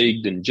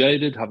fatigued and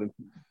jaded, having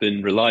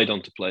been relied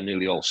on to play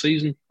nearly all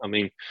season. I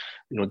mean,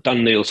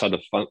 Dan Neil's had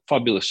a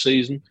fabulous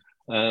season,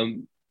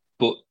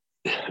 but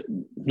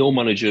no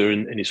manager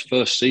in his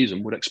first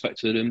season would have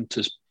expected him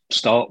to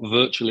start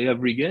virtually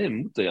every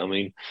game, would they? I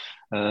mean,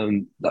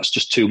 that's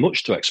just too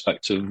much to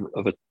expect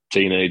of a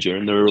teenager.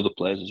 And there are other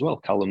players as well.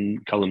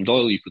 Callum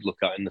Doyle you could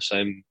look at in the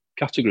same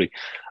category.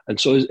 And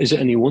so is it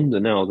any wonder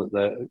now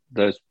that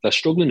they're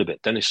struggling a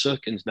bit? Dennis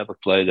Serkin's never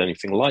played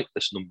anything like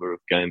this number of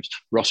games.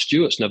 Ross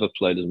Stewart's never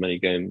played as many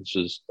games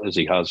as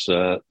he has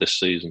this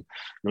season.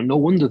 No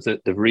wonder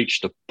that they've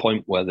reached a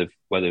point where they've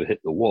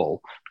hit the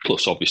wall.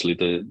 Plus, obviously,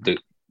 the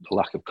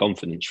lack of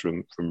confidence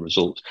from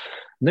results.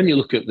 And then you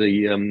look at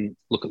the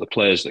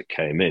players that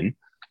came in.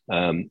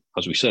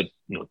 As we said,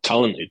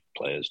 talented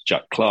players: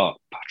 Jack Clark,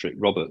 Patrick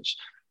Roberts,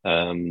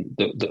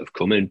 that have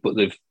come in, but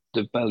they've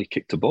barely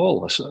kicked a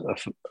ball.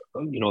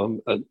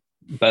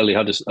 Barely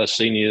had a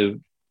senior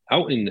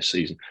outing this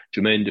season.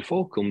 Jermaine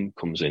Defoe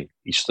comes in.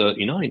 He's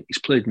 39. He's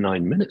played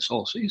 9 minutes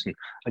all season,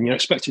 and you're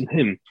expecting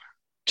him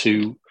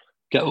to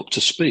get up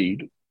to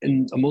speed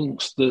in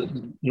amongst the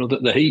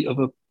heat of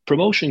a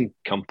promotion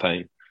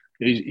campaign.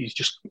 He's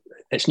just.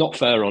 It's not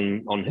fair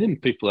on him.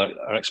 People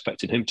are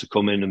expecting him to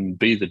come in and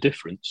be the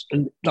difference,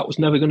 and that was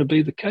never going to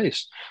be the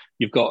case.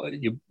 You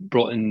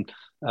brought in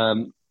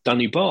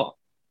Danny Bart.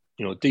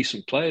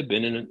 Decent player,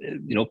 been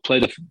in,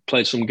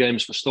 played some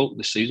games for Stoke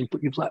this season,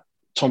 but you've let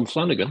Tom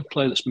Flanagan, a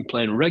player that's been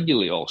playing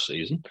regularly all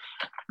season,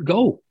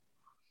 go.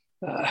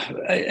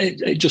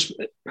 It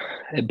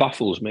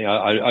baffles me.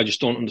 I just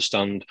don't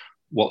understand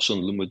what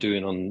Sunderland were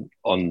doing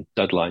on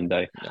deadline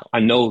day. No. I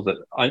know that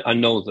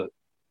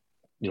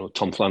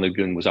Tom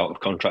Flanagan was out of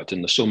contract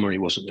in the summer. He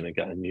wasn't going to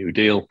get a new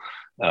deal,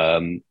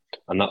 and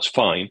that's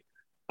fine.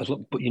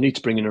 But you need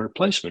to bring in a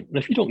replacement, and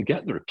if you don't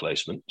get the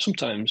replacement,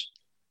 sometimes.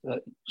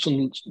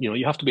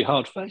 You have to be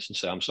hard-faced and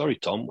say, I'm sorry,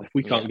 Tom, if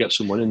we can't get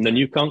someone in, then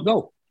you can't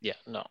go. Yeah,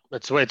 no,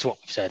 it's what we've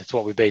said. It's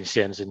what we've been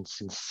saying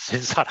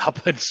since that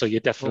happened. So you're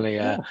definitely,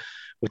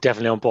 we're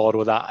definitely on board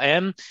with that.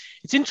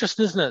 It's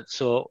interesting, isn't it?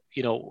 So,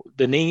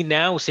 the need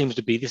now seems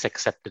to be this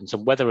acceptance,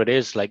 and whether it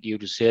is, like you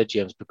just said,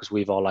 James, because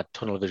we've all had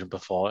tunnel vision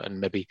before and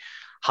maybe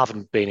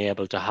haven't been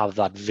able to have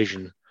that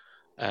vision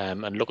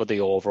and look at the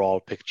overall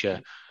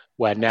picture.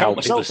 Where now count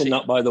myself in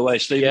that, by the way,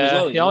 Stephen.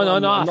 Yeah, as well.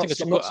 No. I think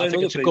it's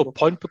a good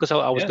point because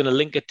I was going to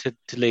link it to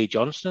Lee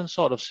Johnson and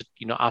sort of,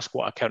 ask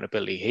what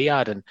accountability he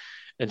had and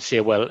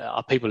say, well,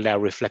 are people now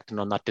reflecting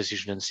on that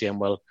decision and saying,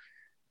 well,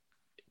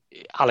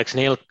 Alex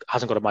Neil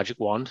hasn't got a magic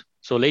wand,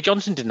 so Lee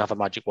Johnson didn't have a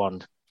magic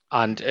wand,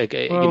 and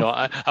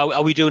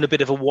are we doing a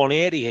bit of a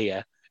 180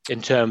 here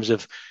in terms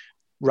of?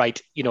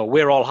 Right,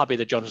 we're all happy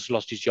that Johnson's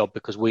lost his job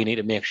because we need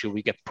to make sure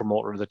we get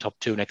promoted to the top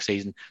 2 next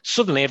season.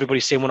 Suddenly,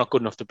 everybody's saying we're not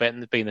good enough to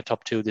be in the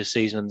top 2 this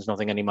season, and there's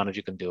nothing any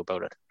manager can do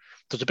about it.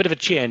 So it's a bit of a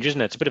change,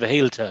 isn't it? It's a bit of a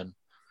heel turn.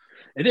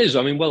 It is.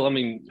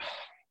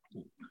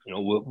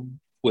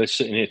 We're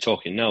sitting here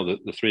talking now,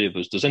 the three of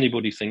us. Does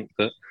anybody think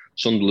that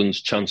Sunderland's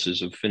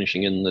chances of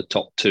finishing in the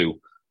top 2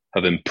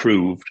 have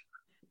improved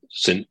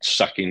since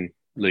sacking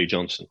Lee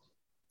Johnson?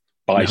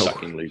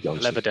 Sacking Lee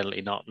Johnson?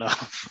 Evidently not, no.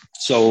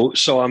 So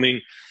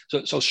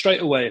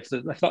straight away, if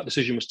that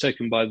decision was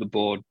taken by the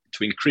board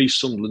to increase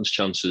Sunderland's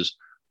chances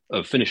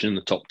of finishing in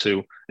the top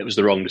 2, it was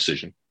the wrong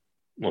decision,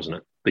 wasn't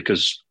it?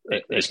 Because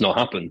it's not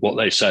happened. What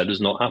they said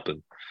has not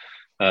happened.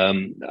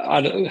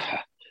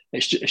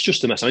 It's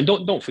just a mess.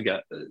 Don't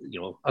forget,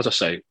 as I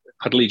say,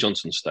 had Lee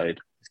Johnson stayed,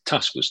 the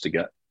task was to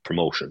get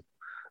promotion.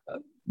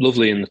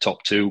 Lovely in the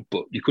top 2,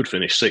 but you could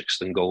finish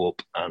 6th and go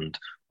up. And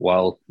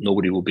while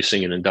nobody will be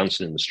singing and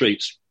dancing in the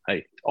streets,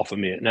 hey, offer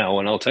me it now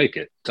and I'll take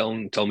it. Tell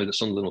me that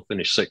Sunderland will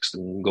finish 6th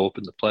and go up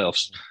in the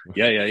playoffs.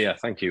 Yeah,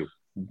 thank you.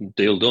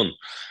 Deal done,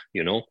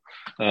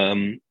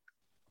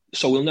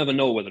 So we'll never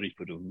know whether he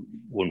could have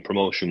won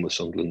promotion with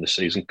Sunderland this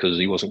season because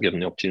he wasn't given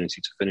the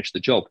opportunity to finish the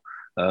job.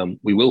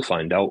 We will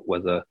find out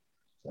whether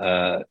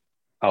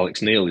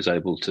Alex Neil is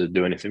able to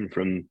do anything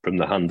from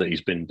the hand that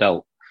he's been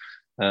dealt.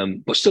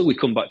 But still, we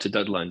come back to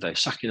deadline day,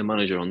 sacking a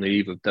manager on the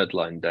eve of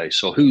deadline day.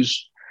 So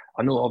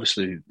I know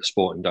obviously the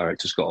sporting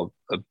director's got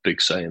a big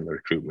say in the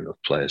recruitment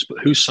of players, but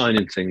who's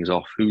signing things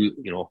off? Who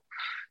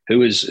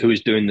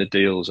is doing the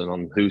deals and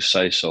on whose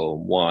say so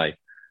and why?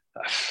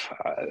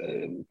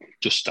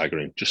 Just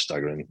staggering.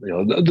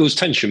 There was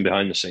tension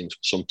behind the scenes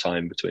for some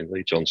time between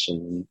Lee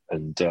Johnson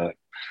and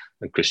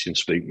Christian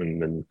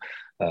Speakman,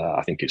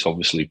 I think it's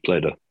obviously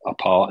played a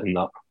part in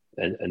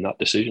that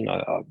decision.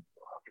 I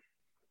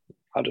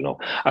don't know.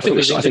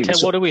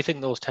 What do we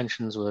think those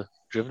tensions were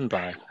driven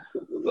by?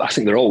 I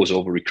think they're always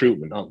over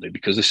recruitment, aren't they?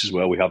 Because this is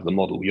where we have the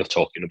model you're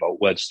talking about.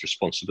 Where does the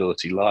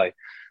responsibility lie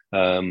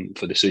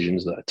for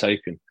decisions that are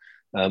taken?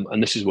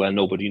 And this is where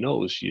nobody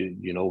knows.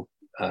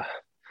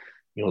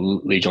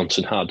 Lee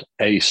Johnson had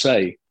a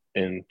say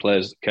in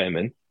players that came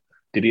in.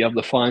 Did he have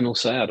the final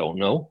say? I don't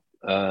know.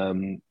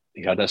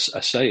 He had a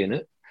say in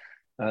it.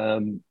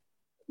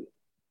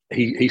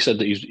 He said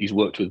that he's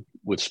worked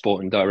with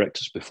sporting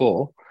directors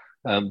before,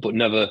 but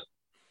never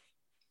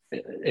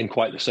in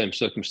quite the same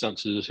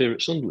circumstances as here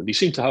at Sunderland. He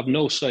seemed to have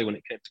no say when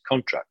it came to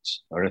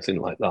contracts or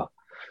anything like that.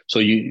 So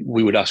we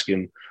would ask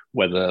him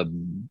whether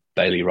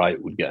Bailey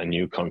Wright would get a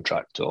new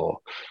contract or,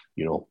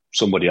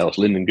 somebody else,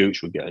 Lyndon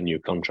Gooch would get a new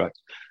contract.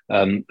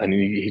 And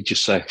he'd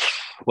just say,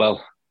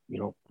 well,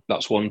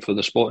 that's one for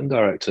the sporting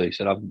director. He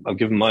said, I've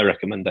given my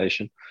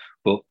recommendation,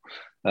 but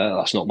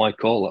that's not my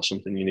call. That's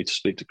something you need to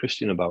speak to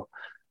Christian about.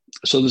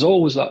 So there's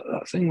always that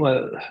thing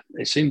where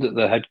it seemed that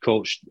the head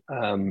coach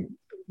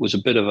was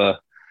a bit of a,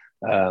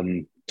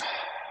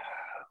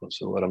 what's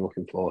the word I'm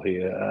looking for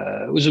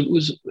here?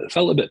 It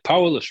felt a bit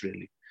powerless,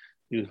 really.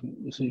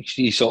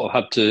 He sort of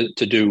had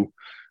to do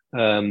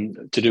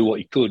what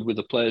he could with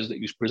the players that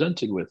he was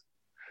presented with.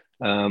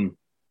 And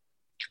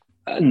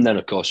then,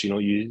 of course, the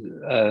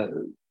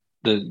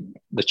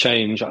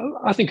change.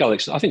 I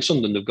think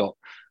Sunderland have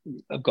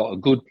got a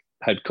good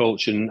head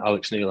coach in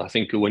Alex Neil. I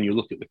think when you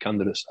look at the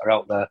candidates that are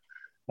out there,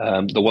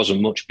 there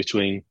wasn't much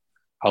between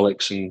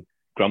Alex and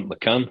Grant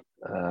McCann,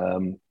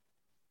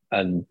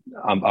 and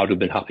I'd have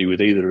been happy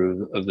with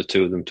either of the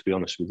two of them, to be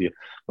honest with you.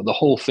 But the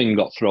whole thing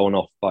got thrown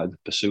off by the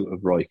pursuit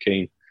of Roy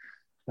Keane,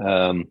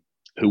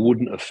 who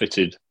wouldn't have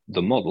fitted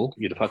the model.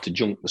 You'd have had to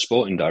jump the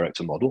sporting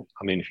director model.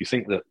 I mean, if you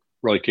think that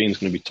Roy Keane's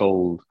going to be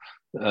told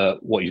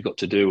what you've got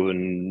to do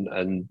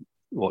and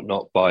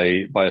whatnot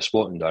by a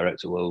sporting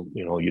director, well,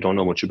 you don't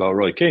know much about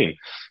Roy Keane.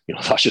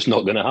 That's just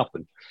not going to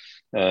happen.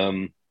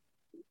 And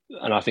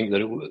I think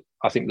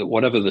that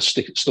whatever the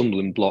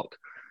stumbling block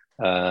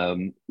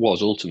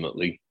was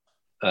ultimately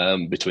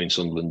between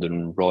Sunderland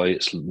and Roy,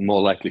 it's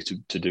more likely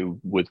to do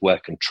with where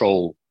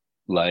control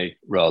lay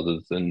rather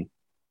than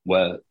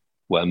where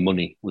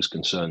money was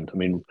concerned. I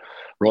mean,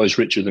 Roy's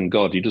richer than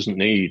God. He doesn't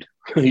need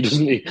a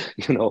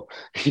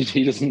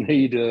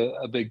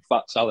big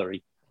fat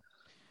salary.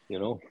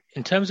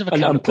 In terms of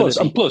accountability,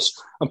 and plus,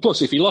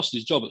 if he lost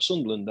his job at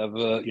Sunderland,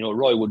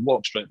 Roy would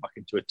walk straight back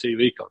into a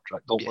TV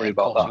contract. Don't worry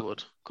about that.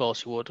 Of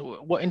course, he would.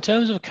 What in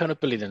terms of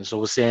accountability, then? So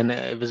we're saying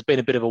there's been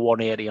a bit of a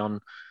 180 on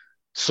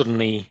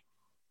suddenly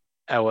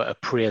our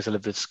appraisal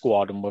of the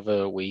squad and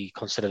whether we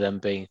consider them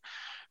being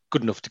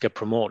good enough to get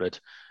promoted.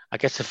 I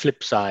guess the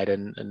flip side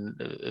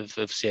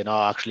of saying,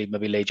 actually,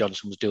 maybe Lee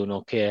Johnson was doing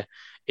okay,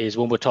 is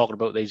when we're talking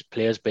about these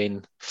players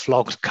being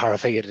flogged,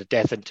 Caravaglia to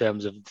death in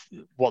terms of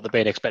what they're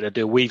being expected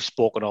to do. We've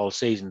spoken all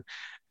season.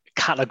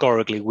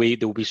 Categorically,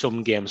 there will be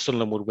some games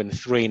Sunderland would win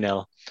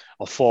 3-0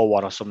 or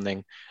 4-1 or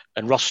something,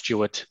 and Ross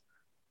Stewart,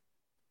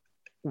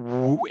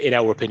 in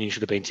our opinion,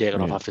 should have been taken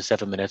off after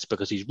 7 minutes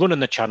because he's running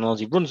the channels,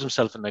 he runs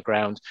himself in the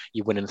ground,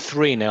 you're winning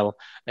 3-0,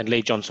 and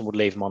Lee Johnson would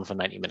leave him on for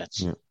 90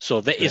 minutes. Yeah.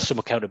 So there is some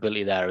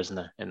accountability there, isn't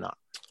there, in that?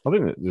 I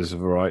think that there's a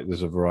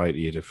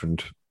variety of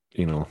different,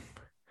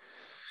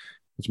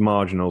 it's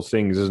marginal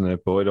things, isn't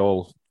it? But it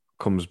all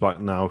comes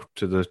back now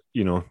to the,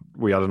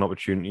 we had an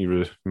opportunity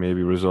to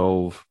maybe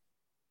resolve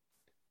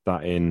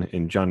that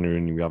in January,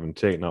 and we haven't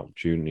taken that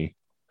opportunity.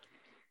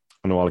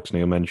 I know Alex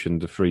Neil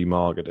mentioned the free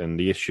market and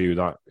the issue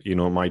that,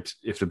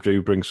 if they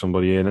do bring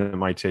somebody in, it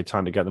might take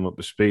time to get them up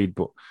to speed,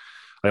 but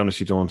I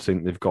honestly don't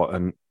think they've got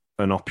an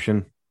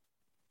option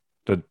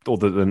that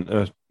other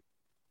than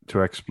to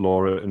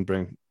explore it and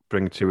bring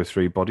 2 or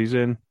 3 bodies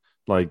in,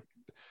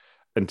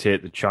 and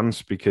take the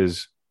chance,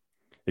 because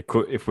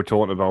if we're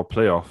talking about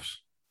playoffs,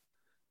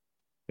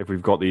 if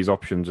we've got these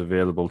options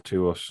available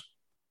to us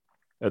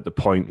at the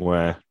point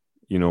where,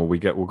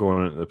 we're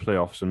going into the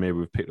playoffs and maybe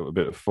we've picked up a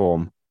bit of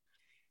form,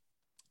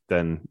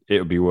 then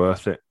it'll be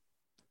worth it.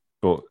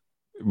 But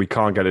we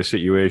can't get a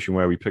situation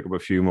where we pick up a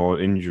few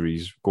more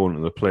injuries going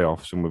into the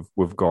playoffs and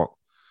we've got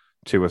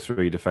 2 or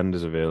 3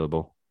 defenders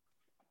available.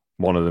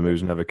 One of them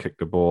who's never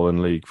kicked a ball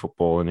in league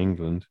football in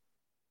England.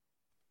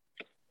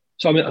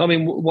 So, I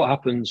mean, what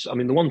happens? I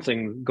mean, the one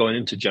thing going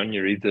into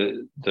January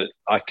that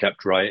I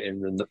kept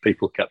writing and that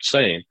people kept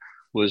saying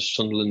was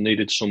Sunderland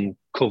needed some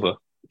cover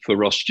for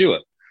Ross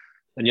Stewart.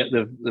 And yet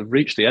they've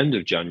reached the end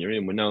of January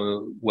and we're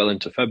now well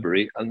into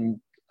February,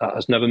 and that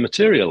has never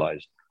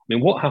materialised. I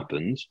mean, what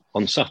happens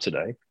on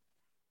Saturday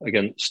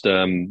against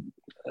MK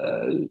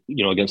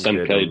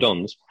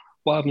Dons?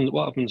 What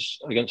happens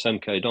against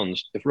MK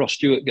Dons if Ross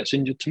Stewart gets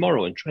injured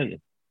tomorrow in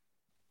training?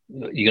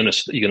 You're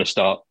gonna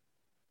start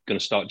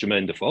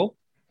Jermaine Defoe,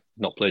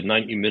 not played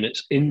 90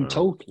 minutes in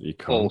total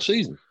all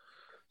season.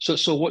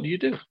 So what do you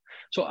do?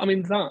 So I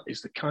mean, that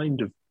is the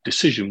kind of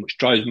decision which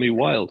drives me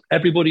wild.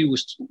 Everybody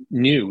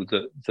knew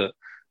that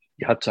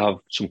you had to have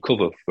some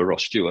cover for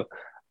Ross Stewart,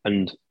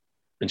 and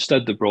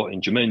Instead, they brought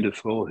in Jermaine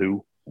Defoe,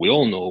 who we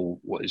all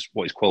know what his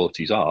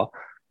qualities are,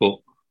 but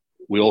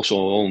we also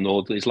all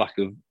know his lack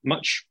of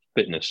match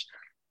fitness.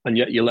 And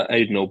yet you let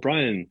Aidan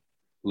O'Brien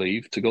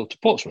leave to go to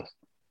Portsmouth.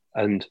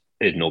 And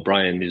Aidan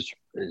O'Brien is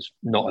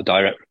not a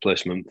direct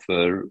replacement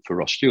for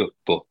Ross Stewart,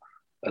 but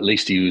at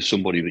least he was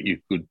somebody that you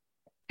could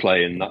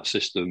play in that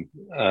system,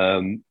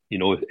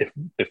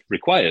 if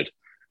required,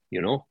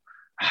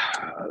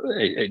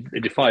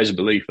 It defies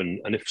belief.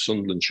 And if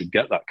Sunderland should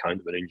get that kind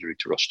of an injury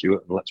to Ross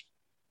Stewart, and let's,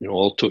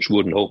 all touch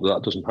wood and hope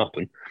that doesn't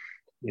happen,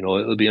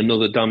 it'll be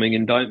another damning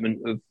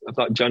indictment of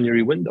that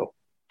January window.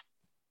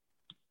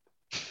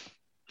 It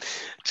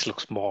just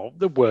looks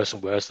worse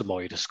and worse the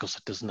more you discuss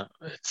it, doesn't it?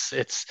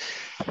 It's.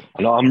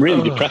 I know, I'm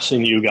really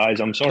depressing you guys.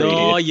 I'm sorry.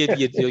 No, you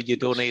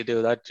don't need to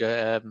do that,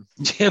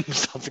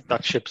 James. I think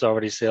that ship's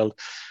already sailed.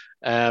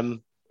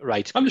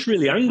 Right. I'm just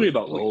really angry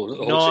about the whole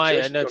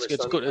situation. No,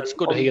 it's good. It's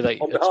good to hear that.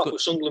 On behalf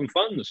of Sunderland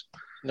fans.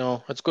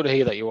 No, it's good to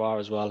hear that you are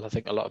as well. I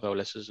think a lot of our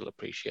listeners will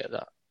appreciate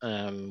that.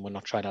 We're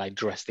not trying to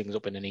dress things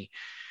up in any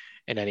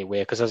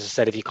way, because as I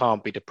said, if you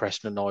can't be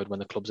depressed and annoyed when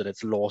the club's in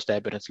its lowest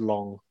ebb and it's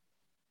long,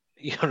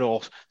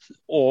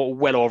 or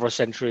well over a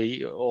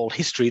century, all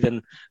history,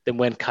 then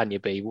when can you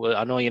be? Well,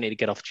 I know you need to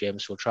get off,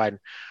 James, so we'll try and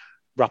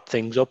wrap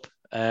things up.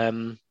 Are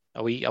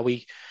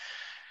we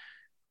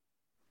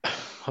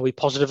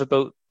positive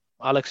about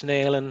Alex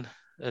Neil and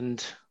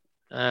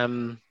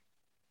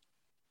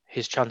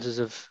his chances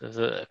of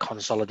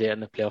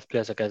consolidating the playoff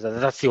place? I guess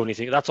that's the only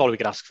thing. That's all we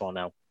can ask for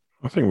now.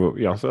 I think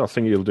I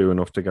think he'll do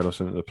enough to get us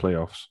into the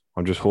playoffs.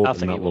 I'm just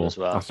hoping that will as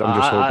well. I'm just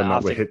hoping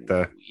that we hit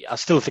the. I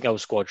still think our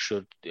squad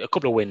should. A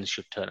couple of wins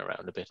should turn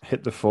around a bit.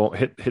 Hit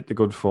the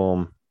good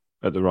form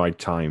at the right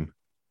time,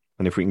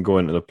 and if we can go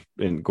into the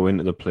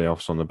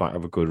playoffs on the back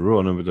of a good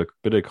run and with a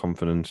bit of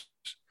confidence,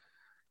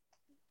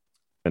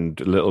 and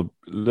a little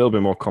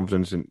bit more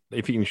confidence in,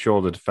 if he can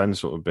show the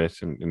defence a little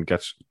bit and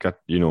get a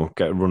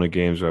run of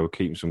games where we're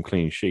keeping some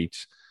clean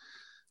sheets,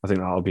 I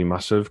think that'll be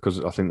massive,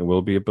 because I think there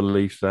will be a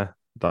belief there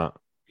that,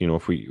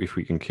 if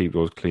we can keep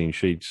those clean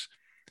sheets,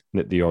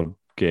 nip the odd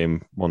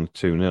game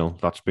 1-2-0,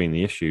 that's been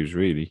the issues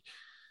really.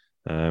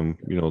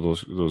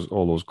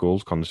 All those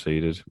goals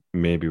conceded,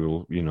 maybe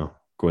we'll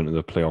go into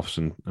the playoffs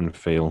and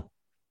fail.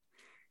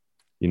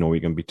 We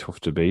can be tough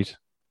to beat,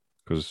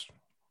 because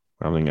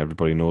I think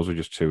everybody knows we're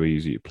just too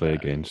easy to play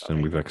against,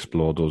 and we've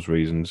explored those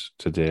reasons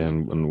today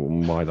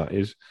and why that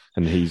is.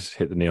 And he's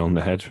hit the nail on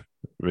the head,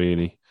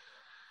 really.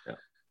 Yeah.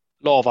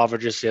 Law of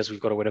averages says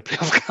we've got to win a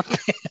playoff campaign.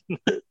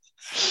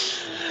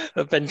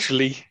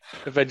 Eventually,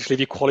 if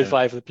you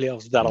qualify for the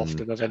playoffs that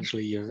often,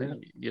 eventually you.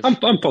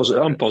 I'm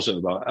positive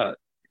about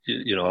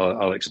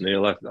Alex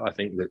Neil. I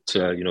think that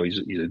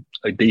he's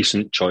a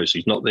decent choice.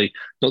 He's not the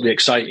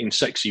exciting,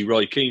 sexy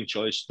Roy Keane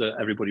choice that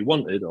everybody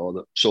wanted, or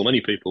that so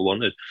many people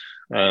wanted.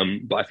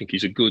 But I think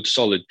he's a good,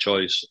 solid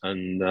choice.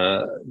 And,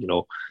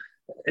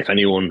 if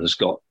anyone has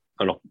got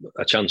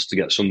a chance to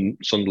get some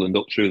Sunderland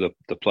up through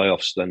the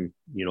playoffs, then,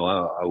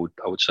 I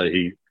would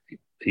say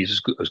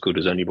he's as good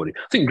as anybody.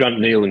 I think Grant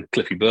Neil and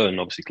Cliffy Byrne,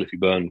 obviously Cliffy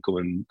Byrne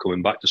coming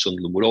back to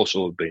Sunderland, would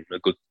also have been a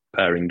good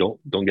pairing.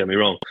 Don't get me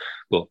wrong.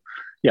 But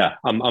yeah,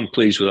 I'm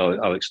pleased with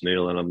Alex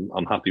Neil, and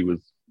I'm happy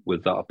with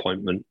that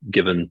appointment,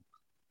 given,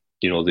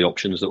 the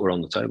options that were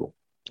on the table.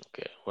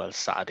 Okay, well,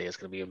 Saturday is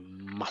going to be a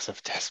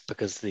massive test,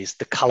 because the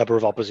calibre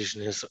of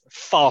opposition is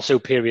far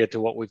superior to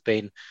what we've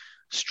been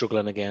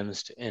struggling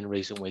against in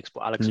recent weeks.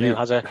 But Alex Neil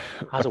has a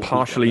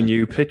partially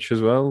new pitch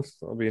as well. So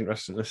it'll be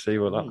interesting to see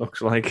what that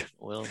looks like.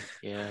 Well,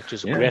 yeah,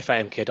 just great for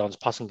MK Dons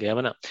passing game,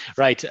 isn't it?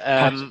 Right.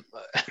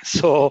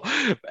 So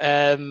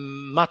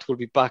Matt will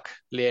be back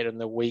later in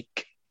the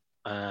week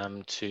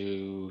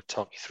to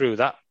talk you through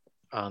that.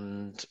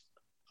 And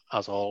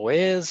as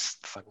always,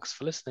 thanks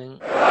for listening.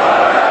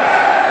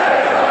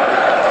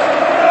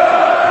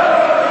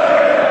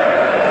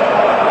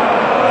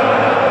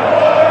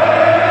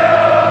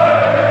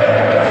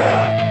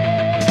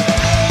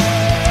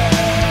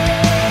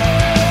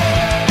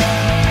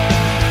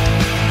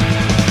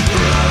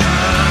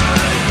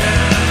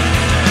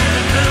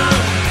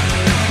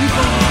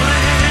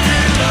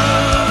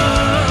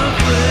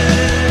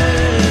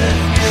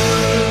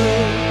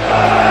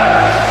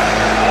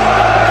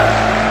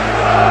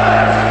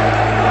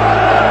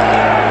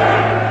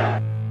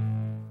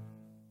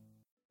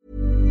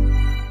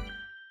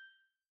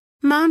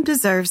 Mom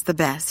deserves the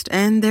best,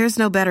 and there's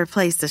no better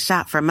place to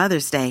shop for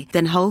Mother's Day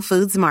than Whole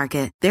Foods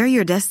Market. They're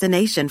your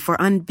destination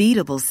for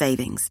unbeatable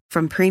savings,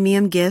 from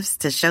premium gifts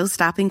to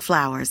show-stopping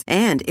flowers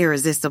and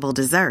irresistible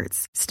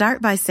desserts.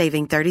 Start by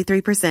saving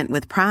 33%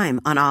 with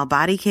Prime on all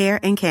body care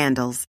and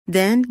candles.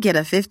 Then get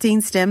a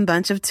 15-stem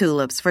bunch of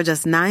tulips for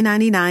just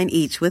 $9.99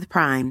 each with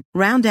Prime.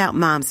 Round out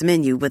Mom's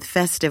menu with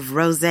festive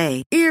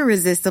rosé,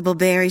 irresistible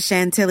berry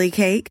chantilly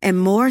cake, and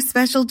more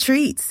special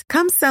treats.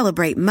 Come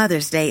celebrate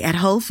Mother's Day at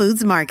Whole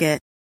Foods Market.